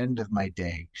at the end of my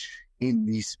day in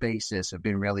these spaces have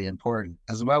been really important,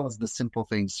 as well as the simple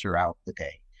things throughout the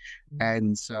day.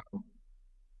 And so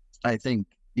I think,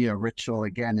 ritual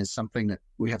again is something that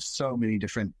we have so many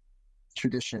different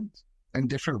traditions and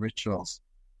different rituals,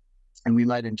 and we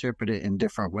might interpret it in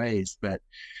different ways, but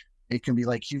it can be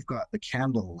like you've got the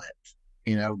candle lit,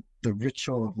 the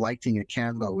ritual of lighting a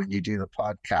candle when you do the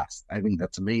podcast. I think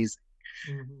that's amazing.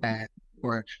 And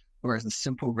or the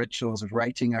simple rituals of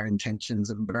writing our intentions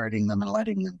and burning them and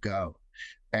letting them go.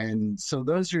 And so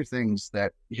those are things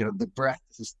that, the breath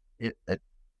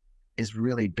is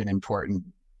really been important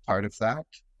part of that.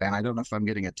 And I don't know if I'm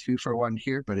getting a 2-for-1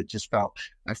 here, but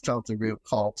I felt a real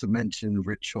call to mention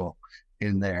ritual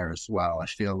in there as well. I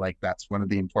feel like that's one of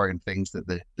the important things that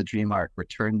the Dream Arc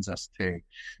returns us to.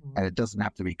 And it doesn't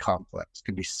have to be complex. It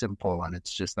can be simple, and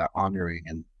it's just that honoring.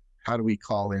 And how do we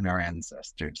call in our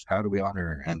ancestors? How do we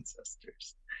honor our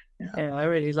ancestors? Yeah, I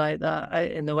really like that,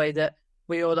 in the way that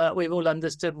we've all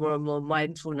understood more and more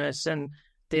mindfulness and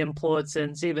the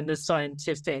importance, even the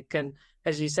scientific, and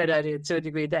as you said earlier, to a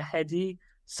degree, the heady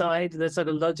side, the sort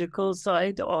of logical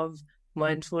side of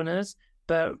mindfulness.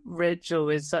 But ritual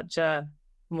is such a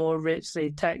more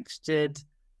richly textured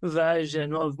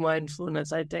version of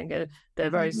mindfulness. I think they're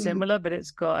very similar, but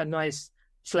it's got a nice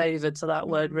flavor to that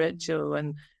word ritual,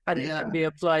 and it can be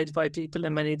applied by people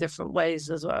in many different ways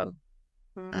as well.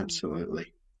 Absolutely.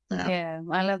 Yeah,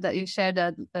 I love that you shared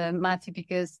that, Matthew,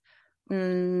 because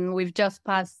we've just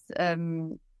passed,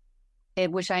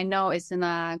 which I know is in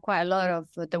quite a lot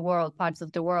of parts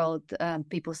of the world,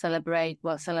 people celebrate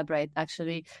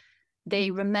actually.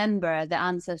 They remember the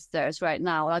ancestors right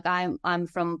now. Like I'm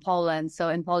from Poland, so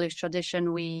in Polish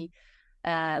tradition, we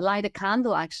light a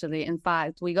candle. Actually, in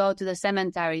fact, we go to the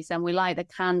cemeteries and we light a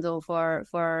candle for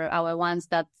our ones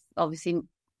that obviously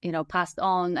passed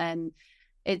on. And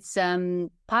it's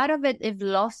part of it. If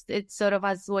lost, it's sort of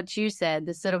as what you said.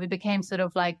 It became sort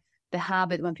of like the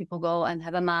habit when people go and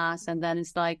have a mass, and then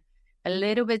it's like a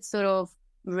little bit sort of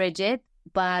rigid.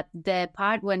 But the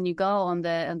part when you go on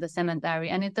the cemetery,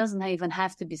 and it doesn't even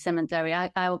have to be cemetery.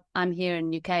 I'm here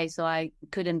in UK, so I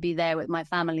couldn't be there with my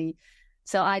family.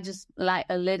 So I just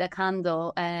lit a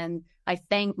candle, and I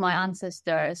thank my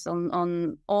ancestors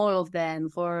on all of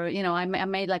them for, I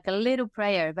made like a little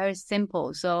prayer, very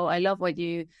simple. So I love what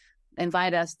you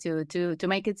invite us to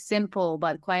make it simple,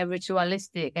 but quite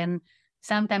ritualistic. And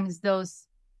sometimes those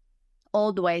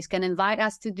old ways can invite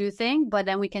us to do things, but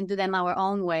then we can do them our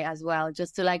own way as well,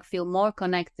 just to feel more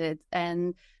connected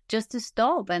and just to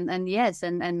stop and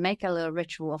make a little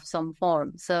ritual of some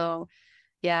form. So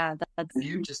yeah, that's...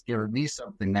 You just given me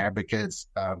something there, because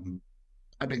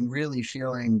I've been really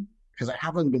feeling, because I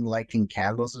haven't been lighting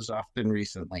candles as often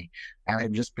recently, and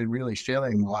I've just been really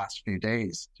feeling the last few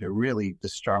days the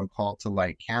strong call to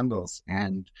light candles.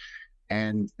 And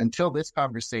until this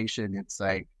conversation, it's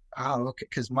like, oh, okay,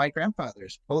 because my grandfather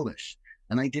is Polish,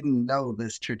 and I didn't know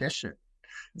this tradition.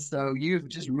 So you've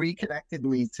just reconnected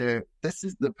me to, this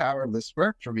is the power of this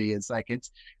work for me. It's like,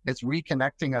 it's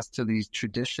reconnecting us to these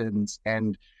traditions,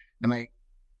 and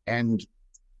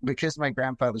because my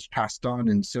grandfather's passed on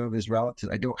and so have his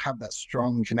relatives, I don't have that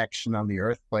strong connection on the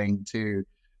earth plane to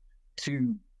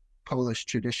Polish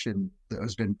tradition that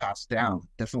has been passed down,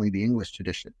 definitely the English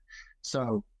tradition.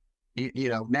 So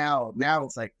now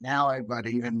it's like, now I've got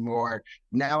even more.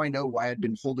 Now I know why I'd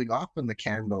been holding off on the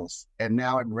candles, and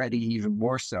now I'm ready even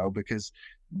more so, because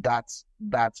that's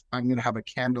I'm going to have a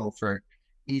candle for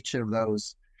each of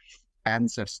those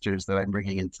ancestors that I'm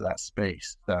bringing into that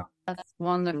space. So that's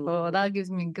wonderful. That gives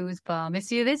me goosebumps. You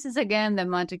see, this is again the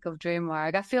magic of Dream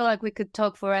Arc. I feel like we could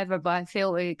talk forever, but I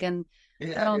feel we can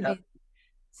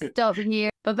stop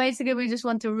here. But basically, we just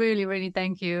want to really, really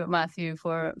thank you, Matthew,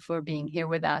 for being here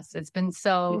with us. It's been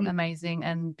so amazing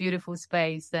and beautiful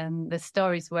space, and the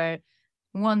stories were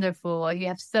wonderful. You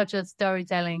have such a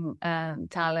storytelling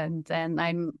talent, and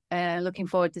I'm looking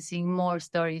forward to seeing more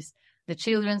stories, the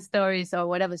children's stories or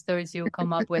whatever stories you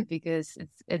come up with, because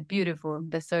it's beautiful.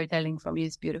 The storytelling from you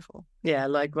is beautiful. Yeah,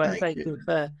 likewise. Thank you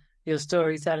for your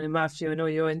storytelling, Matthew, and all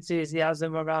your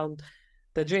enthusiasm around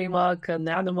the Dream Arc and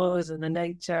the animals and the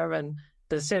nature and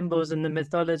the symbols and the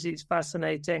mythology. Is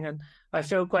fascinating, and I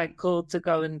feel quite cool to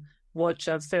go and watch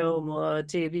a film or a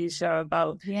TV show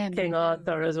about King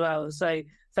Arthur as well. So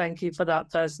thank you for that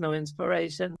personal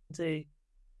inspiration too.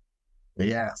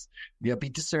 Yes. Yeah, be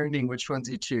discerning which ones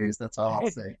you choose. That's all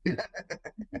I'll say.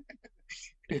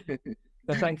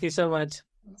 So thank you so much.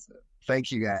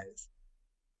 Thank you,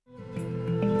 guys.